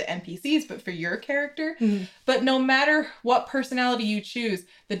just for the NPCs, but for your character, but no matter what personality you choose,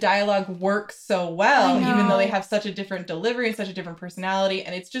 the dialogue works so well, even though they have such a different delivery and such a different personality.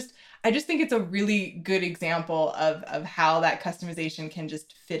 And it's just, I just think it's a really good example of how that customization can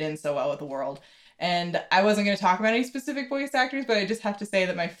just fit in so well with the world. And I wasn't going to talk about any specific voice actors, but I just have to say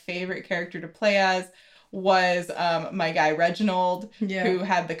that my favorite character to play as was my guy Reginald, who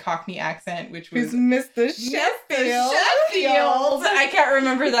had the Cockney accent, which was Mr. Sheffield. I can't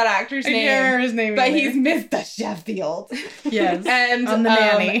remember that actor's name. I can't remember his name but either. he's Mr. Sheffield. Yes, and on the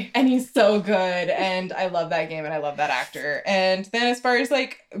nanny. and he's so good, and I love that game, and I love that actor. And then as far as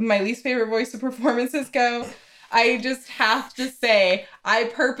like my least favorite voice performances go, I just have to say, I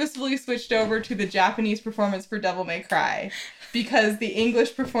purposefully switched over to the Japanese performance for Devil May Cry because the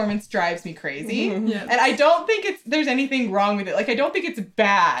English performance drives me crazy. Yes. And I don't think there's anything wrong with it. Like, I don't think it's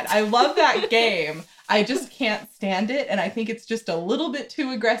bad. I love that game. I just can't stand it. And I think it's just a little bit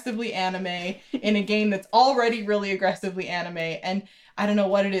too aggressively anime in a game that's already really aggressively anime. And I don't know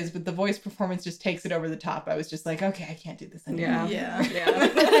what it is, but the voice performance just takes it over the top. I was just like, okay, I can't do this anymore. Yeah.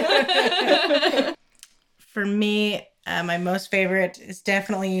 For me, my most favorite is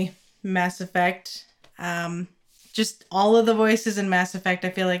definitely Mass Effect. Just all of the voices in Mass Effect, I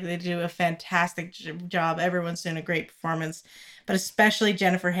feel like they do a fantastic job. Everyone's doing a great performance, but especially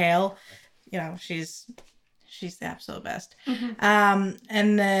Jennifer Hale. You know, she's the absolute best. And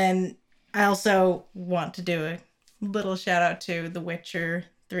then I also want to do a little shout out to The Witcher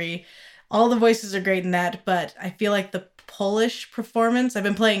 3. All the voices are great in that, but I feel like the Polish performance, I've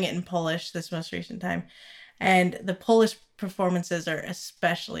been playing it in Polish this most recent time, and the Polish performances are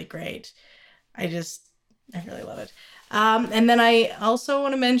especially great. I really love it. And then I also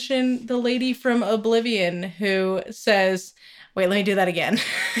want to mention the lady from Oblivion who says, wait, let me do that again,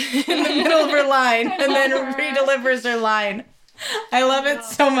 in the middle of her line, and then redelivers her line. I love it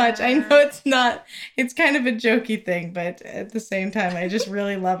so much. I know it's kind of a jokey thing, but at the same time, I just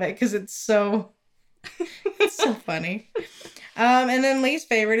really love it because it's so funny. And then least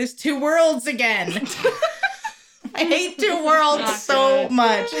favorite is Two Worlds again. I hate Two Worlds so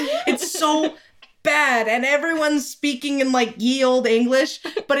much. It's so bad, and everyone's speaking in like ye old English,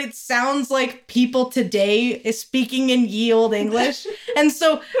 but it sounds like people today is speaking in ye old English, and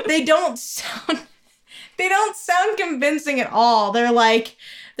so they don't sound convincing at all. They're like,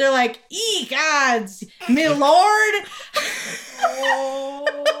 "Ye gods, my lord,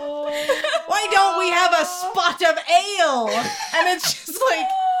 why don't we have a spot of ale?" And it's just like,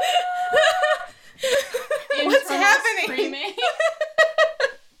 what's happening? Screaming.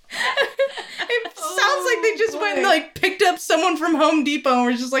 It sounds like they just went and like picked up someone from Home Depot and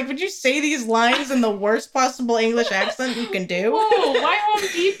were just like, would you say these lines in the worst possible English accent you can do? Whoa, why Home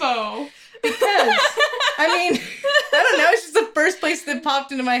Depot? Because, I mean, I don't know, it's just the first place that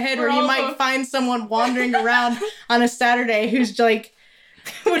popped into my head where you might find someone wandering around on a Saturday who's like,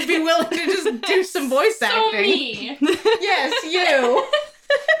 would be willing to just do some voice acting. So me. Yes, you.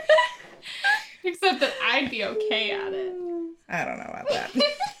 Except that I'd be okay at it. I don't know about that.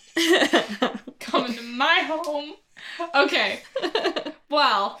 Coming to my home. Okay.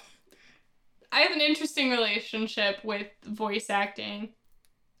 Well, I have an interesting relationship with voice acting.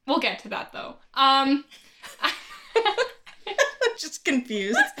 We'll get to that though. I'm just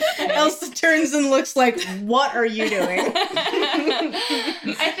confused. Elsa turns and looks like, what are you doing?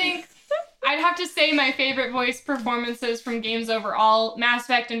 I think I'd have to say my favorite voice performances from games overall, Mass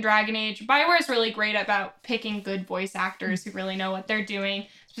Effect and Dragon Age. BioWare's really great about picking good voice actors who really know what they're doing.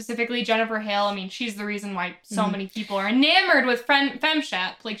 Specifically Jennifer Hale. I mean, she's the reason why so many people are enamored with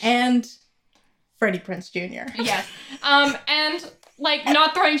FemShep. And Freddie Prinze Jr. Yes. And like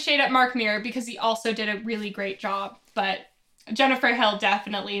not throwing shade at Mark Mir because he also did a really great job, but Jennifer Hale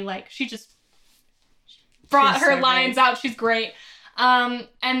definitely, like, she just brought her lines out. She's great. And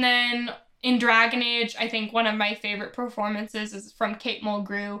then in Dragon Age, I think one of my favorite performances is from Kate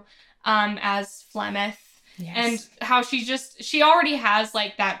Mulgrew as Flemeth. Yes. And how she already has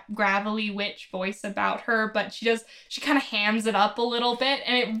like that gravelly witch voice about her, but she kind of hams it up a little bit,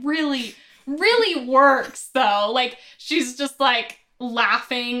 and it really, really works though. Like, she's just like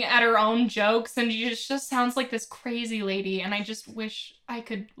laughing at her own jokes, and she just sounds like this crazy lady, and I just wish I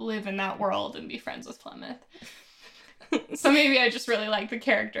could live in that world and be friends with Flemeth. So maybe I just really like the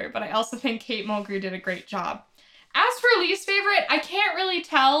character, but I also think Kate Mulgrew did a great job. As for least favorite, I can't really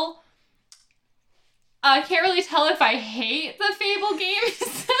tell if I hate the Fable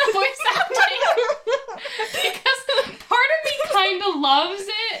games voice acting because part of me kind of loves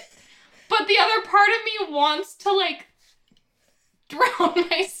it, But the other part of me wants to, like, drown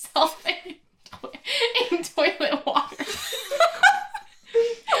myself in toilet water.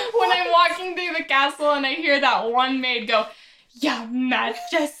 When I'm walking through the castle and I hear that one maid go, "Your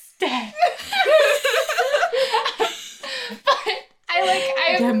Majesty."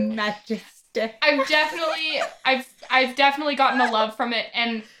 But Your Majesty. I've definitely gotten a love from it,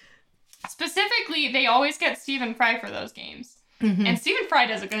 and specifically, they always get Stephen Fry for those games. Mhm. And Stephen Fry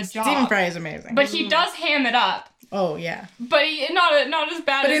does a good job. Stephen Fry is amazing. But he does ham it up. Oh, yeah. But not as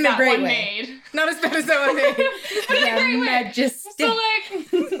bad But as in a that great one way. maid. Not as bad as that one made. But in a great way. Majesty. So, like,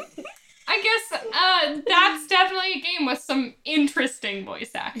 I guess that's definitely a game with some interesting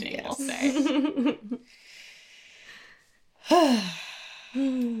voice acting, Yes. we'll say.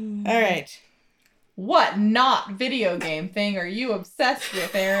 All right. What not video game thing are you obsessed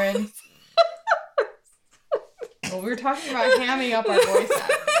with, Aaron? Well, we were talking about hamming up our voice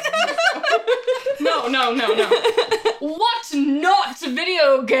acting. No. What not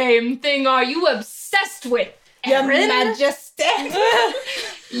video game thing are you obsessed with, Your Aaron? Majesty.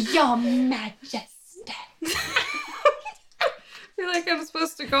 Your Majesty. I feel like I'm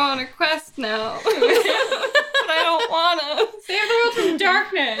supposed to go on a quest now. But I don't wanna. Save the world from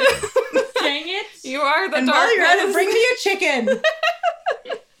darkness. Dang it. You are the And while you're at it, darkness. bring me a chicken.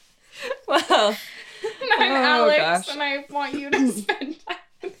 Well, I'm Oh, Alex, gosh. and I want you to spend time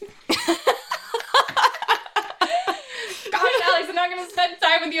with me. Gosh, Alex, I'm not gonna spend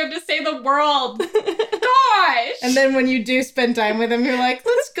time with you. I have to save the world. Gosh! And then when you do spend time with him, you're like,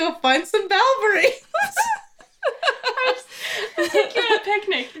 let's go find some Balberry. I'll take you on a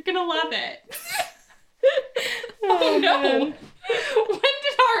picnic. You're gonna love it. Oh no! man. When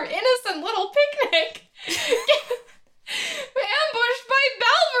did our innocent little picnic get ambushed by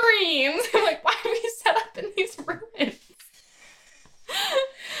Balverines? I'm like, why do we set up in these ruins?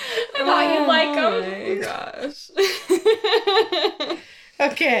 I thought you'd like them. Oh my gosh.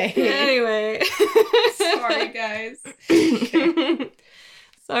 Okay. Anyway. Sorry, guys.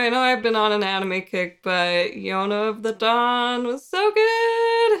 So I know I've been on an anime kick, but Yona of the Dawn was so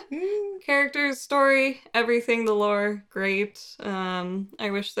good. Characters, story, everything, the lore, great. I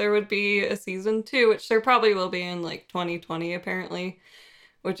wish there would be a season 2, which there probably will be in like 2020 apparently,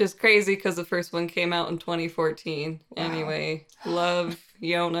 which is crazy because the first one came out in 2014. Wow. Anyway, love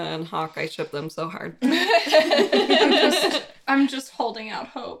Yona and Hawk. I ship them so hard. I'm just holding out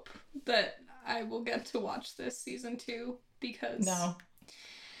hope that I will get to watch this season 2 because No.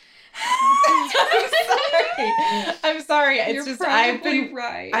 I'm sorry. It's you're just probably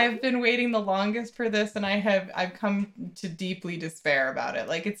right. I've been waiting the longest for this, and I've come to deeply despair about it.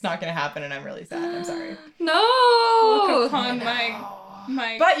 Like, it's not gonna happen, and I'm really sad. I'm sorry. No! Look upon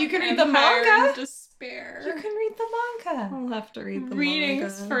my But you can read the empire manga. in despair. You can read the manga. I'll have to read the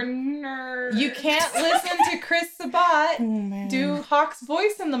Readings manga. for nerds. You can't listen to Chris Sabat Oh, man. do Hawk's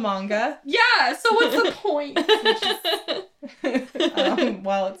voice in the manga. Yeah, so what's the point?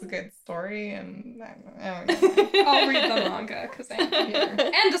 Well, it's a good story, and I'll read the manga because I'm here.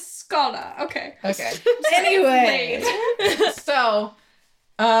 And a scholar. Okay. Okay. Anyway. So,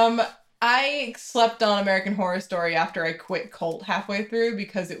 I slept on American Horror Story after I quit Cult halfway through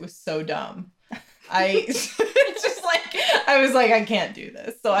because it was so dumb. It's just like, I was like, I can't do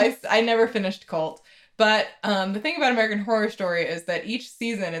this. So I never finished Cult. But the thing about American Horror Story is that each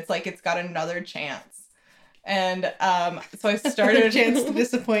season, it's like it's got another chance. And so I started a chance to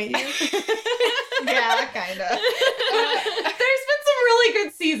disappoint you. Yeah, kind of. There's been some really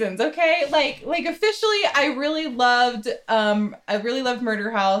good seasons, okay? Like officially, I really loved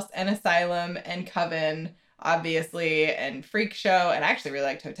Murder House and Asylum and Coven, obviously, and Freak Show, and I actually really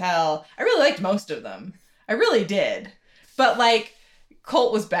liked Hotel. I really liked most of them. I really did. But like,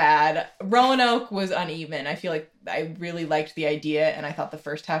 Cult was bad. Roanoke was uneven. I feel like I really liked the idea, and I thought the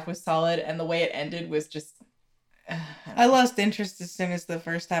first half was solid, and the way it ended was just. I lost interest as soon as the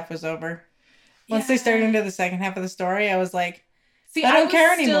first half was over. Once they started into the second half of the story, I was like, See, I don't was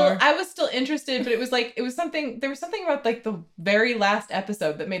care still- anymore. I was still interested, but it was something about like the very last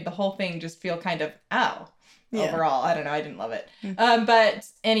episode that made the whole thing just feel kind of, Yeah. overall. I don't know. I didn't love it. Mm. But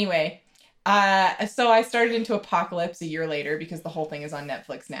anyway, so I started into Apocalypse a year later because the whole thing is on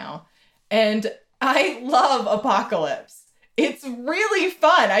Netflix now. And I love Apocalypse. It's really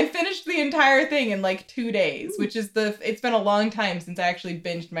fun. I finished the entire thing in like 2 days, which is it's been a long time since I actually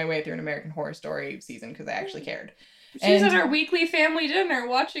binged my way through an American Horror Story season because I actually cared. She's at her weekly family dinner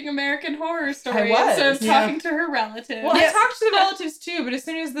watching American Horror Story was, instead of yeah. talking to her relatives. Well, I talked to the relatives too, but as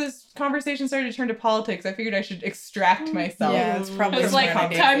soon as this conversation started to turn to politics, I figured I should extract myself. Yeah, it's probably It's a like,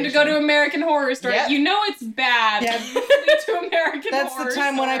 smart idea. time to go to American Horror Story. Yep. You know it's bad. Yeah. To American That's Horror the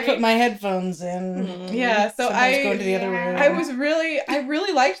time when I Story. put my headphones in. Yeah, so Sometimes I go into the other room. I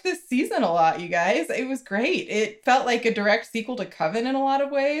really liked this season a lot, you guys. It was great. It felt like a direct sequel to Coven in a lot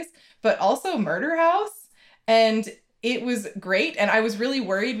of ways, but also Murder House. And it was great. And I was really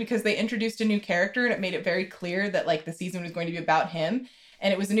worried because they introduced a new character and it made it very clear that like the season was going to be about him.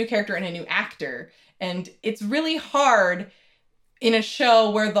 And it was a new character and a new actor. And it's really hard in a show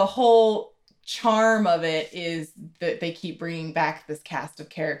where the whole charm of it is that they keep bringing back this cast of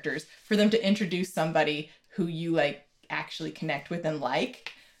characters for them to introduce somebody who you like actually connect with and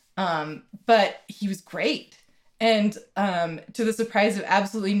like. But he was great. And to the surprise of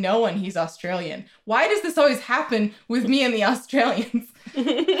absolutely no one, he's Australian. Why does this always happen with me and the Australians?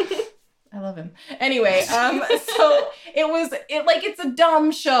 I love him. Anyway, so it's a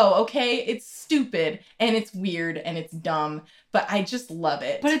dumb show, okay? It's stupid and it's weird and it's dumb, but I just love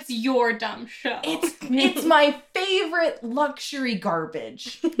it. But it's your dumb show. It's my favorite luxury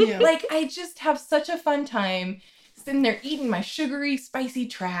garbage. Yeah. Like, I just have such a fun time sitting there eating my sugary, spicy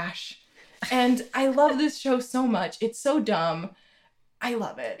trash. And I love this show so much. It's so dumb. I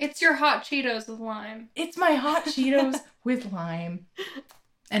love it. It's your hot Cheetos with lime. It's my hot Cheetos with lime.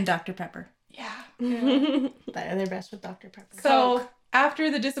 And Dr. Pepper. Yeah. They're best with Dr. Pepper. So Coke.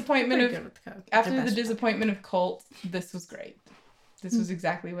 after the disappointment Pretty of good with Coke. after They're the best. disappointment of Cult, this was great. This was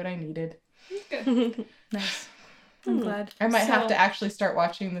exactly what I needed. Good. Nice. I'm glad. I might have So- to actually start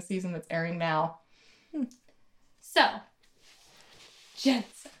watching the season that's airing now. So,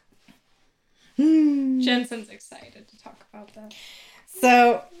 Jensen. Jensen's excited to talk about that.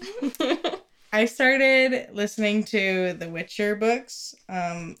 So I started listening to the Witcher books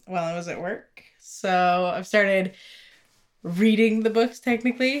while I was at work. So I've started reading the books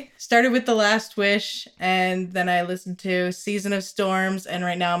technically. Started with The Last Wish, and then I listened to Season of Storms, and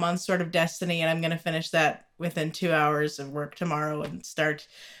right now I'm on Sword of Destiny, and I'm going to finish that within 2 hours of work tomorrow and start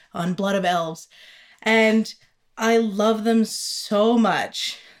on Blood of Elves. And I love them so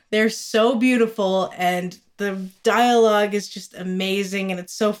much. They're so beautiful, and the dialogue is just amazing, and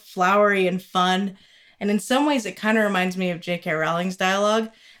it's so flowery and fun. And in some ways, it kind of reminds me of J.K. Rowling's dialogue.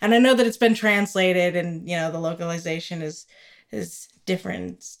 And I know that it's been translated, and you know the localization is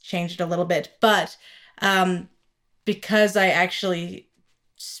different, it's changed a little bit. But because I actually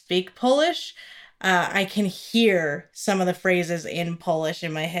speak Polish, I can hear some of the phrases in Polish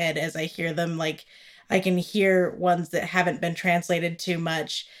in my head as I hear them. Like I can hear ones that haven't been translated too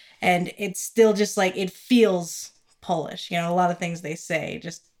much. And it's still just like, it feels Polish. You know, a lot of things they say,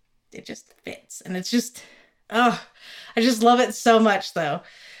 it just fits. And it's just, I just love it so much though.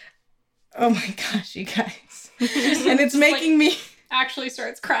 Oh my gosh, you guys. And it's making me... Actually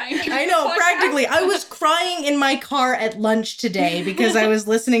starts crying. I know, practically. I was crying in my car at lunch today because I was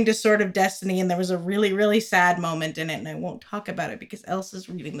listening to Sword of Destiny and there was a really, really sad moment in it. And I won't talk about it because Elsa's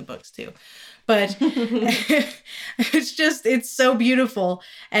reading the books too. But it's so beautiful.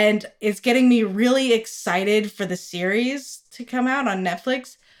 And it's getting me really excited for the series to come out on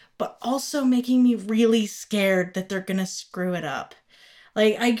Netflix, but also making me really scared that they're going to screw it up.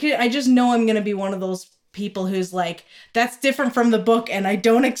 Like, I just know I'm going to be one of those people who's like, that's different from the book and I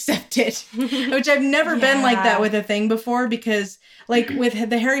don't accept it. Which I've never been like that with a thing before, because like with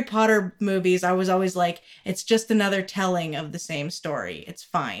the Harry Potter movies, I was always like, it's just another telling of the same story. It's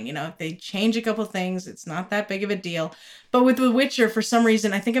fine. You know, if they change a couple things, it's not that big of a deal. But with The Witcher, for some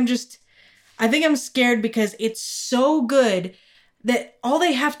reason, I think I'm scared because it's so good that all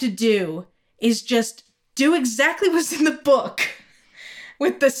they have to do is just do exactly what's in the book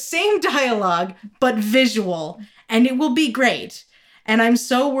with the same dialogue, but visual, and it will be great. And I'm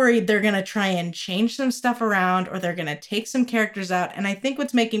so worried they're going to try and change some stuff around, or they're going to take some characters out. And I think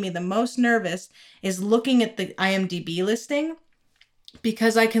what's making me the most nervous is looking at the IMDb listing,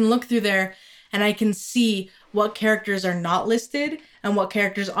 because I can look through there and I can see what characters are not listed and what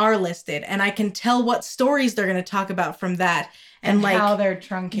characters are listed. And I can tell what stories they're going to talk about from that. And like how they're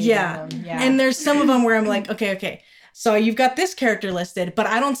truncating them. Yeah. And there's some of them where I'm like, okay. So you've got this character listed, but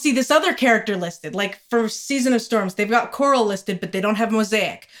I don't see this other character listed. Like for Season of Storms, they've got Coral listed, but they don't have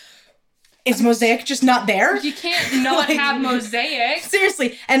Mosaic. Is Mosaic just not there? You can't not Like- have Mosaic.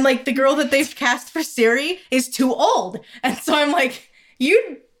 Seriously. And like the girl that they've cast for Ciri is too old. And so I'm like,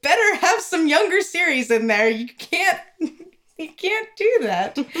 you'd better have some younger series in there. You You can't do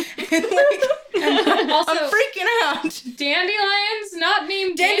that. And, like, Also, I'm freaking out. dandelions, not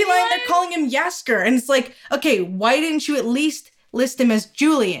named Dandelion, they're calling him Yasker. And it's like, okay, why didn't you at least list him as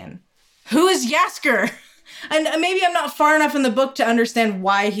Julian? Who is Yasker? And maybe I'm not far enough in the book to understand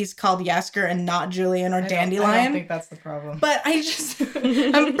why he's called Yasker and not Julian or Dandelion. I don't think that's the problem. But I'm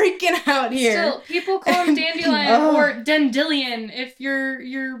freaking out here. Still, people call him dandelion or dandelion if you're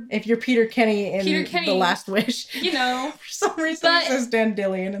If you're Peter Kenny in Peter Kenny, The Last Wish. you know. For some reason But he says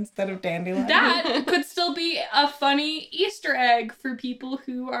Dandelion instead of Dandelion. That could still be a funny Easter egg for people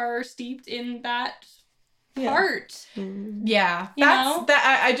who are steeped in that part. Yeah, You that's know?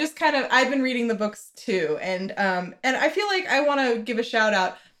 that. I just kind of I've been reading the books too, and I feel like I want to give a shout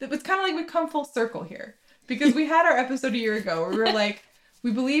out. That it's kind of like we've come full circle here because we had our episode a year ago where we were like,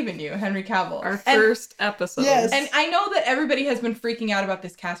 we believe in you, Henry Cavill. Our first episode. Yes. And I know that everybody has been freaking out about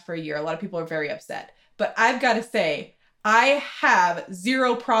this cast for a year. A lot of people are very upset, but I've got to say, I have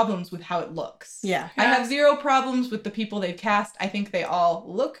zero problems with how it looks. Yeah. I have zero problems with the people they've cast. I think they all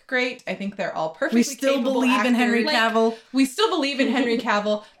look great. I think they're all perfectly We still capable believe in Henry actors. Cavill. We still believe in Henry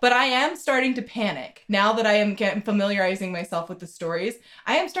Cavill, but I am starting to panic now that I am getting familiarizing myself with the stories.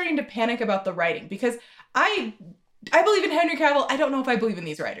 I am starting to panic about the writing because I believe in Henry Cavill. I don't know if I believe in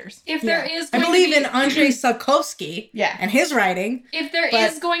these writers. If there is I going believe to be, in Andrei Sapkowski Yeah. and his writing. if there but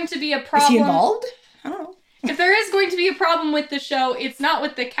is going to be a Is problem, he involved? I don't know. if there is going to be a problem with the show, it's not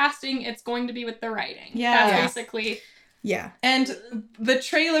with the casting, it's going to be with the writing. Yeah. That's Yeah. basically Yeah. And the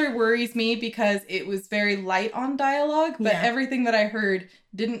trailer worries me because it was very light on dialogue, but Yeah. everything that I heard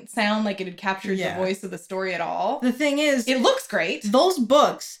didn't sound like it had captured Yeah. the voice of the story at all. The thing is, It looks great. those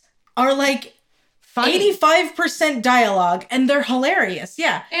books are like Funny. 85% dialogue and they're hilarious.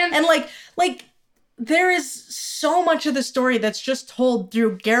 Yeah. and Like there is so much of the story that's just told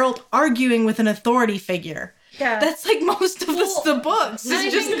through Geralt arguing with an authority figure. Yeah. That's like most of the books. I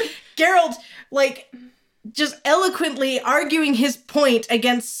It's just think- Geralt like just eloquently arguing his point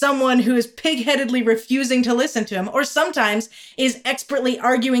against someone who is pig-headedly refusing to listen to him, or sometimes is expertly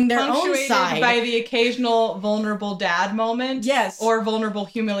arguing their own punctuated side. by the occasional vulnerable dad moment. Yes. Or vulnerable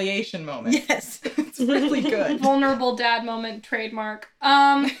humiliation moment. Yes. It's really good. vulnerable dad moment trademark.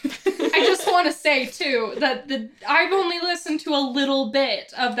 I just want to say too that I've only listened to a little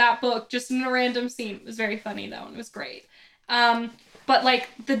bit of that book, just in a random scene. It was very funny though, and it was great. But like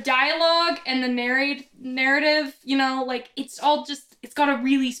the dialogue and the narrative, you know, like it's got a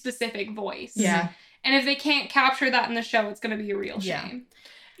really specific voice. Yeah. And if they can't capture that in the show, it's gonna be a real Yeah. shame.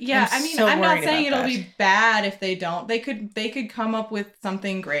 Yeah, I'm I mean, so I'm not worried saying about it'll that. be bad if they don't. They could come up with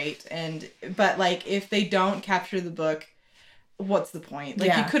something great, but like if they don't capture the book, what's the point? Like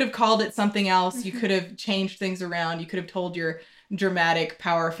Yeah. you could have called it something else. You could have changed things around. You could have told your dramatic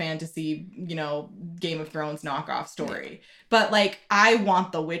power fantasy, you know, Game of Thrones knockoff story. But like I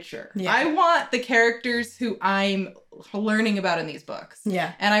want The Witcher. Yeah. I want the characters who I'm learning about in these books.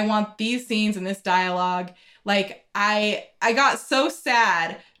 Yeah. And I want these scenes and this dialogue. Like I got so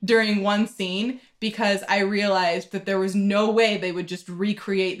sad during one scene because I realized that there was no way they would just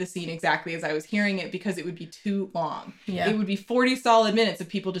recreate the scene exactly as I was hearing it because it would be too long. Yeah. It would be 40 solid minutes of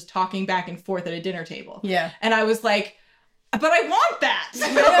people just talking back and forth at a dinner table. Yeah. And I was like, but I want that.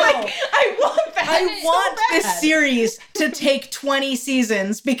 I know. Like, I want that. I so want bad. this series to take 20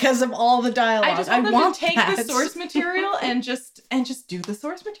 seasons because of all the dialogue. I just want them to take the source material and just do the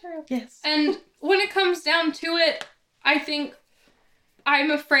source material. Yes. And when it comes down to it, I think I'm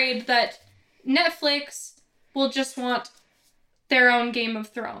afraid that Netflix will just want their own Game of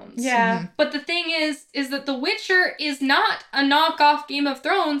Thrones. Yeah. But the thing is that The Witcher is not a knockoff Game of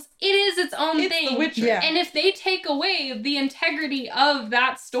Thrones. It is its own It's thing. The Witcher. Yeah. And if they take away the integrity of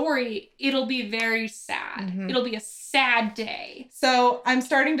that story, it'll be very sad. Mhm. It'll be a sad day. So I'm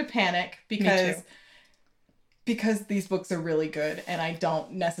starting to panic Me because too. these books are really good and I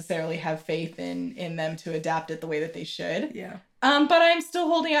don't necessarily have faith in them to adapt it the way that they should. Yeah. But I'm still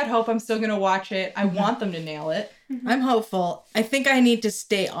holding out hope. I'm still gonna watch it. I want them to nail it. I'm hopeful. I think I need to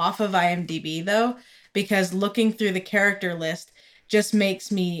stay off of IMDb though, because looking through the character list just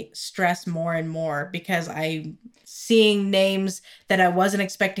makes me stress more and more because I'm seeing names that I wasn't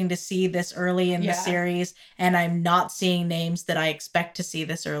expecting to see this early in the Yeah. series, and I'm not seeing names that I expect to see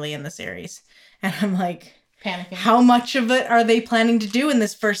this early in the series. And I'm like, Panicking. how much of it are they planning to do in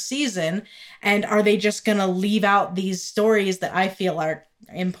this first season? And are they just going to leave out these stories that I feel are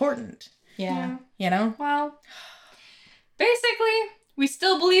important? Yeah. You know? Well, basically, we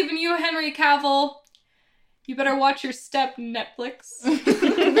still believe in you, Henry Cavill. You better watch your step, Netflix.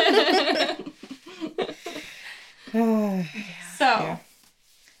 So, Yeah.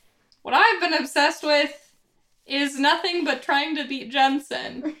 what I've been obsessed with is nothing but trying to beat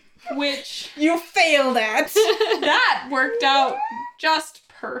Jensen, which You failed at. that worked out just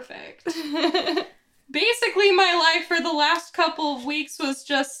perfect. Basically, my life for the last couple of weeks was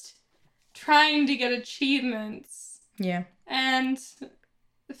just trying to get achievements. Yeah. And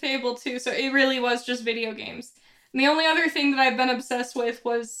Fable 2, so it really was just video games. And the only other thing that I've been obsessed with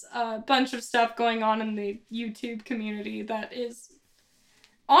was a bunch of stuff going on in the YouTube community that is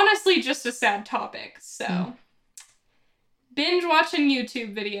honestly just a sad topic. So, binge watching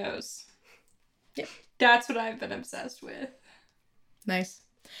YouTube videos. Yep. That's what I've been obsessed with. Nice.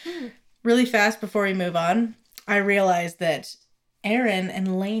 Really fast before we move on, I realized that Erin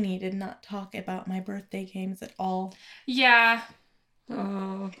and Lainey did not talk about my birthday games at all. Yeah,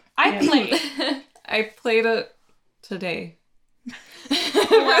 Oh. I Yeah. played. I played it today.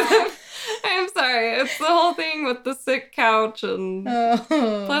 Wow. I'm sorry. It's the whole thing with the sick couch and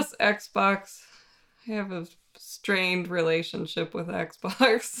Oh. plus Xbox. I have a strained relationship with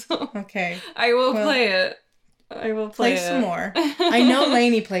Xbox. So Okay. I will Well, play it. I will play Play it. some more. I know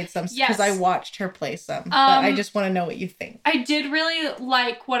Lainey played some because Yes. I watched her play some, but I just want to know what you think. I did really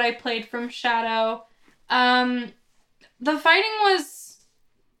like what I played from Shadow. The fighting was...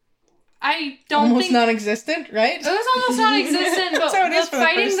 I don't Almost think... non-existent, right? It was almost non-existent, but That's how it is the for the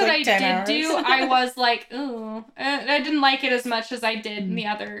fighting first, that like, I 10 did hours. do, I was like, ooh. I didn't like it as much as I did in the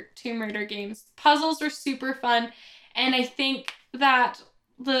other Tomb Raider games. Puzzles were super fun, and I think that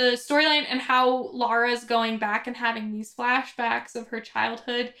the storyline and how Lara's going back and having these flashbacks of her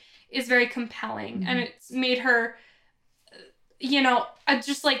childhood is very compelling, and it's made her...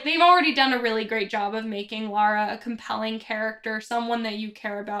 just like they've already done a really great job of making Lara a compelling character, someone that you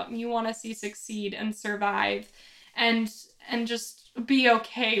care about and you want to see succeed and survive and just be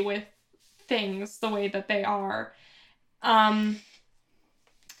okay with things the way that they are. And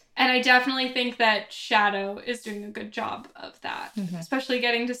I definitely think that Shadow is doing a good job of that, especially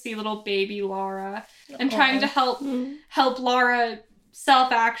getting to see little baby Lara and trying to help Lara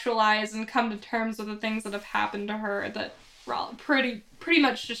self-actualize and come to terms with the things that have happened to her that pretty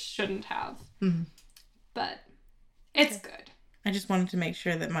much just shouldn't have. Mhm. But it's good. I just wanted to make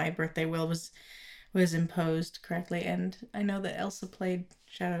sure that my birthday will was imposed correctly, and I know that Elsa played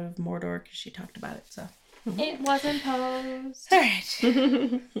Shadow of Mordor because she talked about it. So, It was imposed. all right.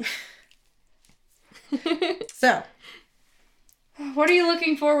 So, What are you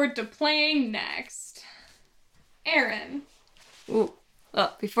looking forward to playing next? Erin. Ooh.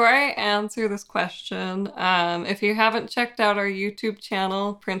 Before I answer this question, if you haven't checked out our YouTube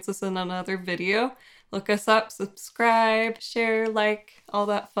channel, Princess in Another Video, look us up, subscribe, share, like, all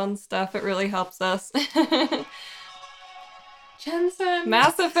that fun stuff. It really helps us. Jensen.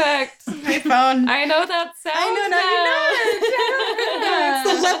 Mass Effect! my phone. I know that sound.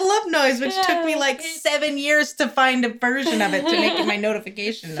 It's the level up noise, which took me like 7 years to find a version of it to make it my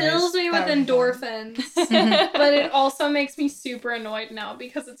notification noise. Fills me with That was endorphins. But it also makes me super annoyed now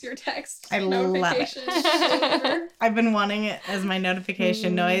because it's your text I love it. notification. I've been wanting it as my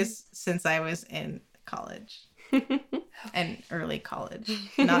notification noise since I was in college. And early college.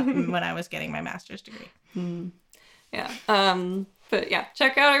 Not when I was getting my master's degree. Yeah. But yeah,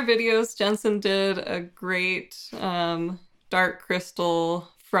 check out our videos. Jensen did a great Dark Crystal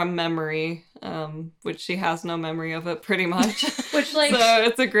from memory, which she has no memory of it pretty much. Which, like, so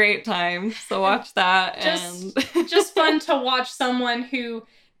it's a great time. So watch that. just fun to watch someone who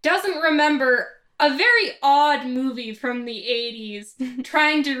doesn't remember a very odd movie from the 80s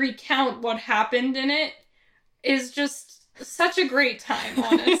trying to recount what happened in it is just such a great time,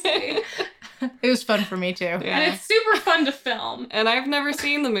 honestly. It was fun for me too. And Yeah. it's super fun to film. And I've never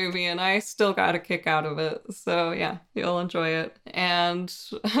seen the movie, and I still got a kick out of it. So yeah, you'll enjoy it. And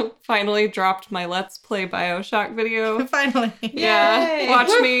finally dropped my Let's Play BioShock video. Finally. Yeah, Yay! watch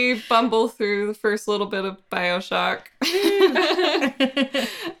me bumble through the first little bit of BioShock.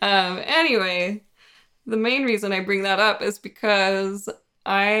 Anyway, the main reason I bring that up is because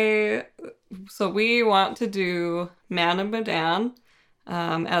we want to do Man of Medan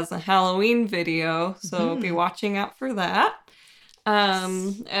as a Halloween video, so be watching out for that.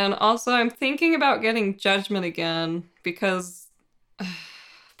 And also I'm thinking about getting Judgment again because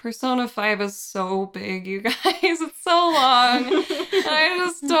Persona 5 is so big, you guys. It's so long. I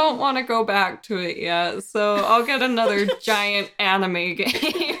just don't want to go back to it yet. So I'll get another giant anime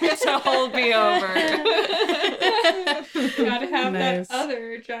game to hold me over. Gotta have Nice. that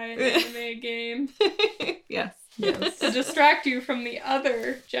other giant anime game Yes. to distract you from the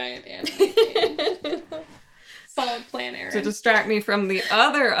other giant anime game. Solid plan, Erin. To distract me from the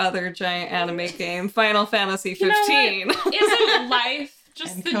other giant anime game, Final Fantasy 15. Isn't life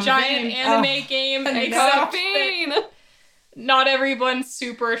just And the Cobain. giant anime Oh, game, and except that Cobain. not everyone's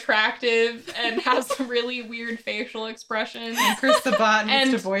super attractive and has really weird facial expressions. And Chris Sabat needs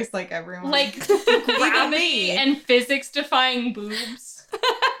And, to voice like everyone. Like Even gravity me. and physics defying boobs.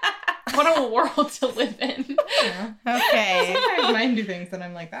 What a world to live in. Yeah. Okay. Sometimes mine do things and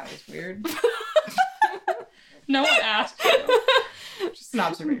I'm like, that was weird. No one asked you. Just an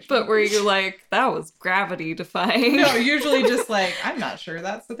observation. But were you like, that was gravity defying? No, usually just like, I'm not sure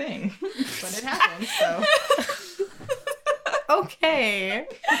that's the thing. But it happens, so. Okay.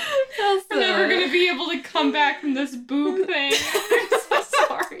 We're never gonna be able to come back from this boob thing. I'm so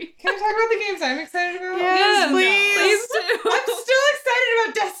sorry. Can we talk about the games I'm excited about? Yes, no. please. I'm still excited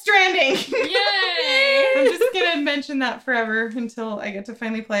about Death Stranding. Yay! I'm just gonna mention that forever until I get to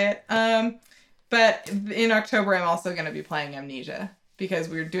finally play it. But in October, I'm also gonna be playing Amnesia because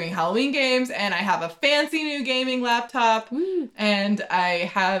we're doing Halloween games, and I have a fancy new gaming laptop, and I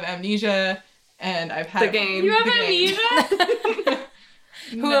have Amnesia, and I've had The game. You have the game. amnesia?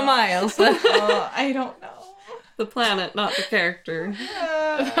 Who am I, Elsa? I don't know. The planet, not the character.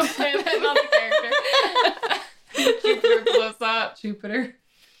 The planet, not the character. Jupiter blows up. Jupiter.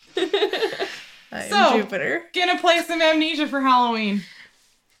 I'm So- Jupiter. Gonna play some Amnesia for Halloween.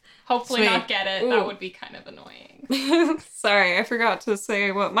 Hopefully Sweet. not get it. Ooh. That would be kind of annoying. Sorry, I forgot to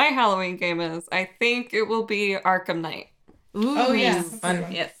say what my Halloween game is. I think it will be Arkham Knight. Ooh, Oh, yeah. that's fun.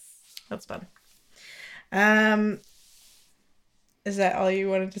 Yes. That's fun. Is that all you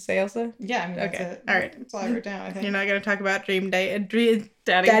wanted to say, Elsa? Yeah, I mean, that's Okay. it. All right. That's all I wrote down, I think. You're not gonna talk about Dream Date,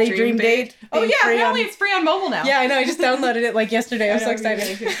 Daddy, Dream Date. Oh, being yeah, free apparently on- it's free on mobile now. Yeah, I know. I just downloaded it like yesterday. I'm so I know,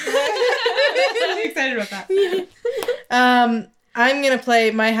 excited. me too. I'm excited about that. I'm gonna play.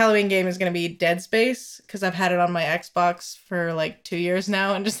 My Halloween game is gonna be Dead Space because I've had it on my Xbox for like 2 years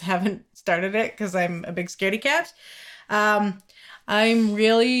now and just haven't started it because I'm a big scaredy cat. I'm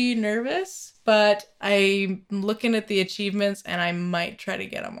really nervous, but I'm looking at the achievements and I might try to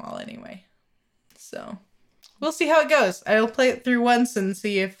get them all anyway. So we'll see how it goes. I'll play it through once and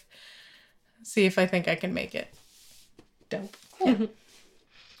see if I think I can make it. Dope.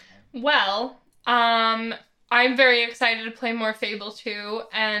 Well, I'm very excited to play more Fable 2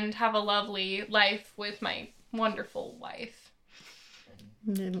 and have a lovely life with my wonderful wife.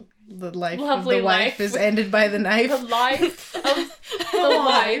 The life Lovely of the wife life is with- ended by the The knife. life of the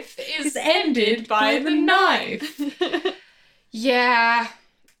life is ended by the knife. Yeah,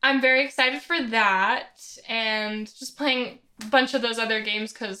 I'm very excited for that and just playing a bunch of those other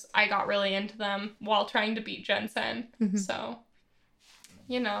games because I got really into them while trying to beat Jensen. Mhm. So,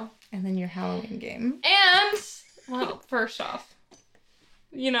 you know. And then your Halloween game. And, well, first off,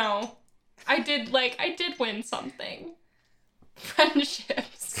 you know, I did win something.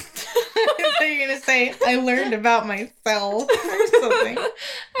 Friendships. So you're gonna say, I learned about myself or something.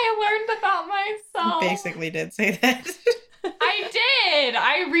 I learned about myself. Basically did say that. I did.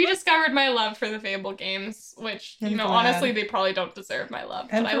 I rediscovered my love for the Fable games, which, you I'm know, glad. honestly, they probably don't deserve my love,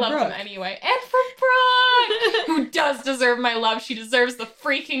 And but I for love them Brooke. anyway. And for Brooke, who does deserve my love. She deserves the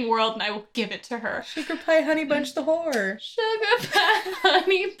freaking world, and I will give it to her. Sugar Pie Honey Bunch the whore. Sugar pie,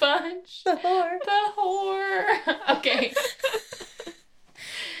 honey bunch, The whore. the whore. Okay.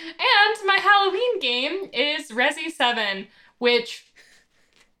 And my Halloween game is Resi 7, which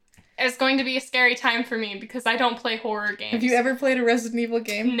is going to be a scary time for me because I don't play horror games. Have you ever played a Resident Evil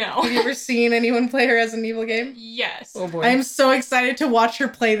game? No. Have you ever seen anyone play a Resident Evil game? Yes. Oh boy. I'm so excited to watch her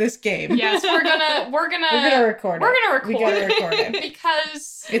play this game. Yes, we're gonna We're gonna record it. we're gonna record We gotta it record it.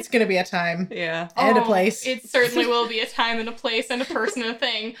 because It's gonna be a time. Yeah. And a place. It certainly will be a time and a place and a person and a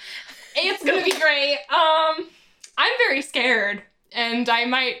thing. It's gonna be great. I'm very scared, and I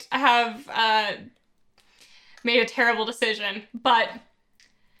might have made a terrible decision, but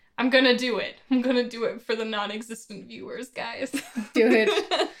I'm gonna do it. I'm gonna do it for the non-existent viewers, guys. Do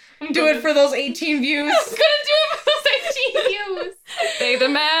it. I'm Do gonna- it for those 18 views. I'm gonna do it for those 18 views. They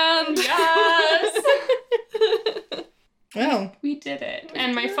demand. Yes. Oh, We did it.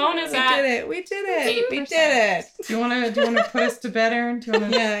 And my phone is we at did it. We did it. We 8%. did it. Do you want to put us to bed, Aaron? Do you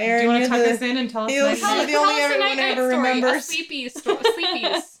want to? Yeah, Do Aaron, you want to you're tuck the- us in and tell us? you're night the night? the only tell us a everyone night-night ever story. remembers. A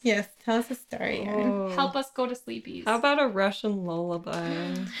sleepies. Yes, tell us a story, Aaron. Oh. Help us go to sleepies. How about a Russian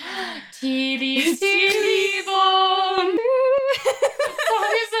lullaby? Titty titty bone.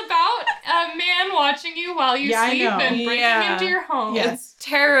 Song is about a man watching you while you Yeah, I sleep know. and breaking Yeah. into your home. Yeah. It's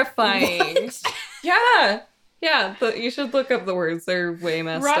terrifying. Yeah. Yeah, but you should look up the words. They're way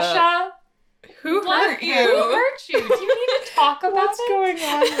messed up. Russia. Who What? hurt Who you? hurt you? Do you need to talk about What's it? going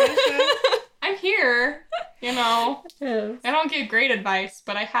on, Russia? I'm here. You know, Yes. I don't give great advice,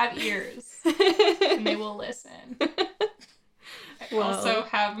 but I have ears and they will listen. Wow. Also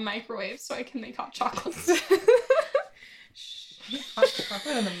have microwaves so I can make hot chocolates. Hot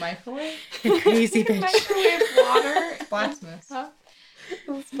chocolate in the microwave? You crazy bitch. Microwave water. Blasphemous. Huh?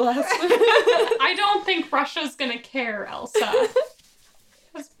 That's blasphemous. I don't think Russia's gonna care, Elsa.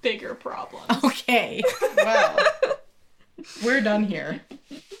 Has bigger problems. Okay. Wow. We're done here.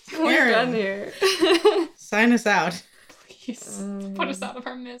 We're Aaron. done here. Sign us out. Please put us out of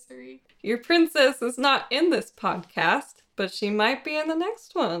our misery. Your princess is not in this podcast, but she might be in the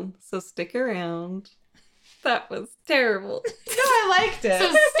next one, so stick around. That was terrible. No, I liked it. So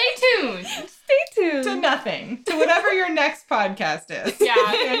stay tuned. Stay tuned. To nothing. To whatever your next podcast is.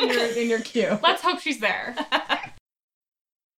 Yeah. In your queue. Let's hope she's there.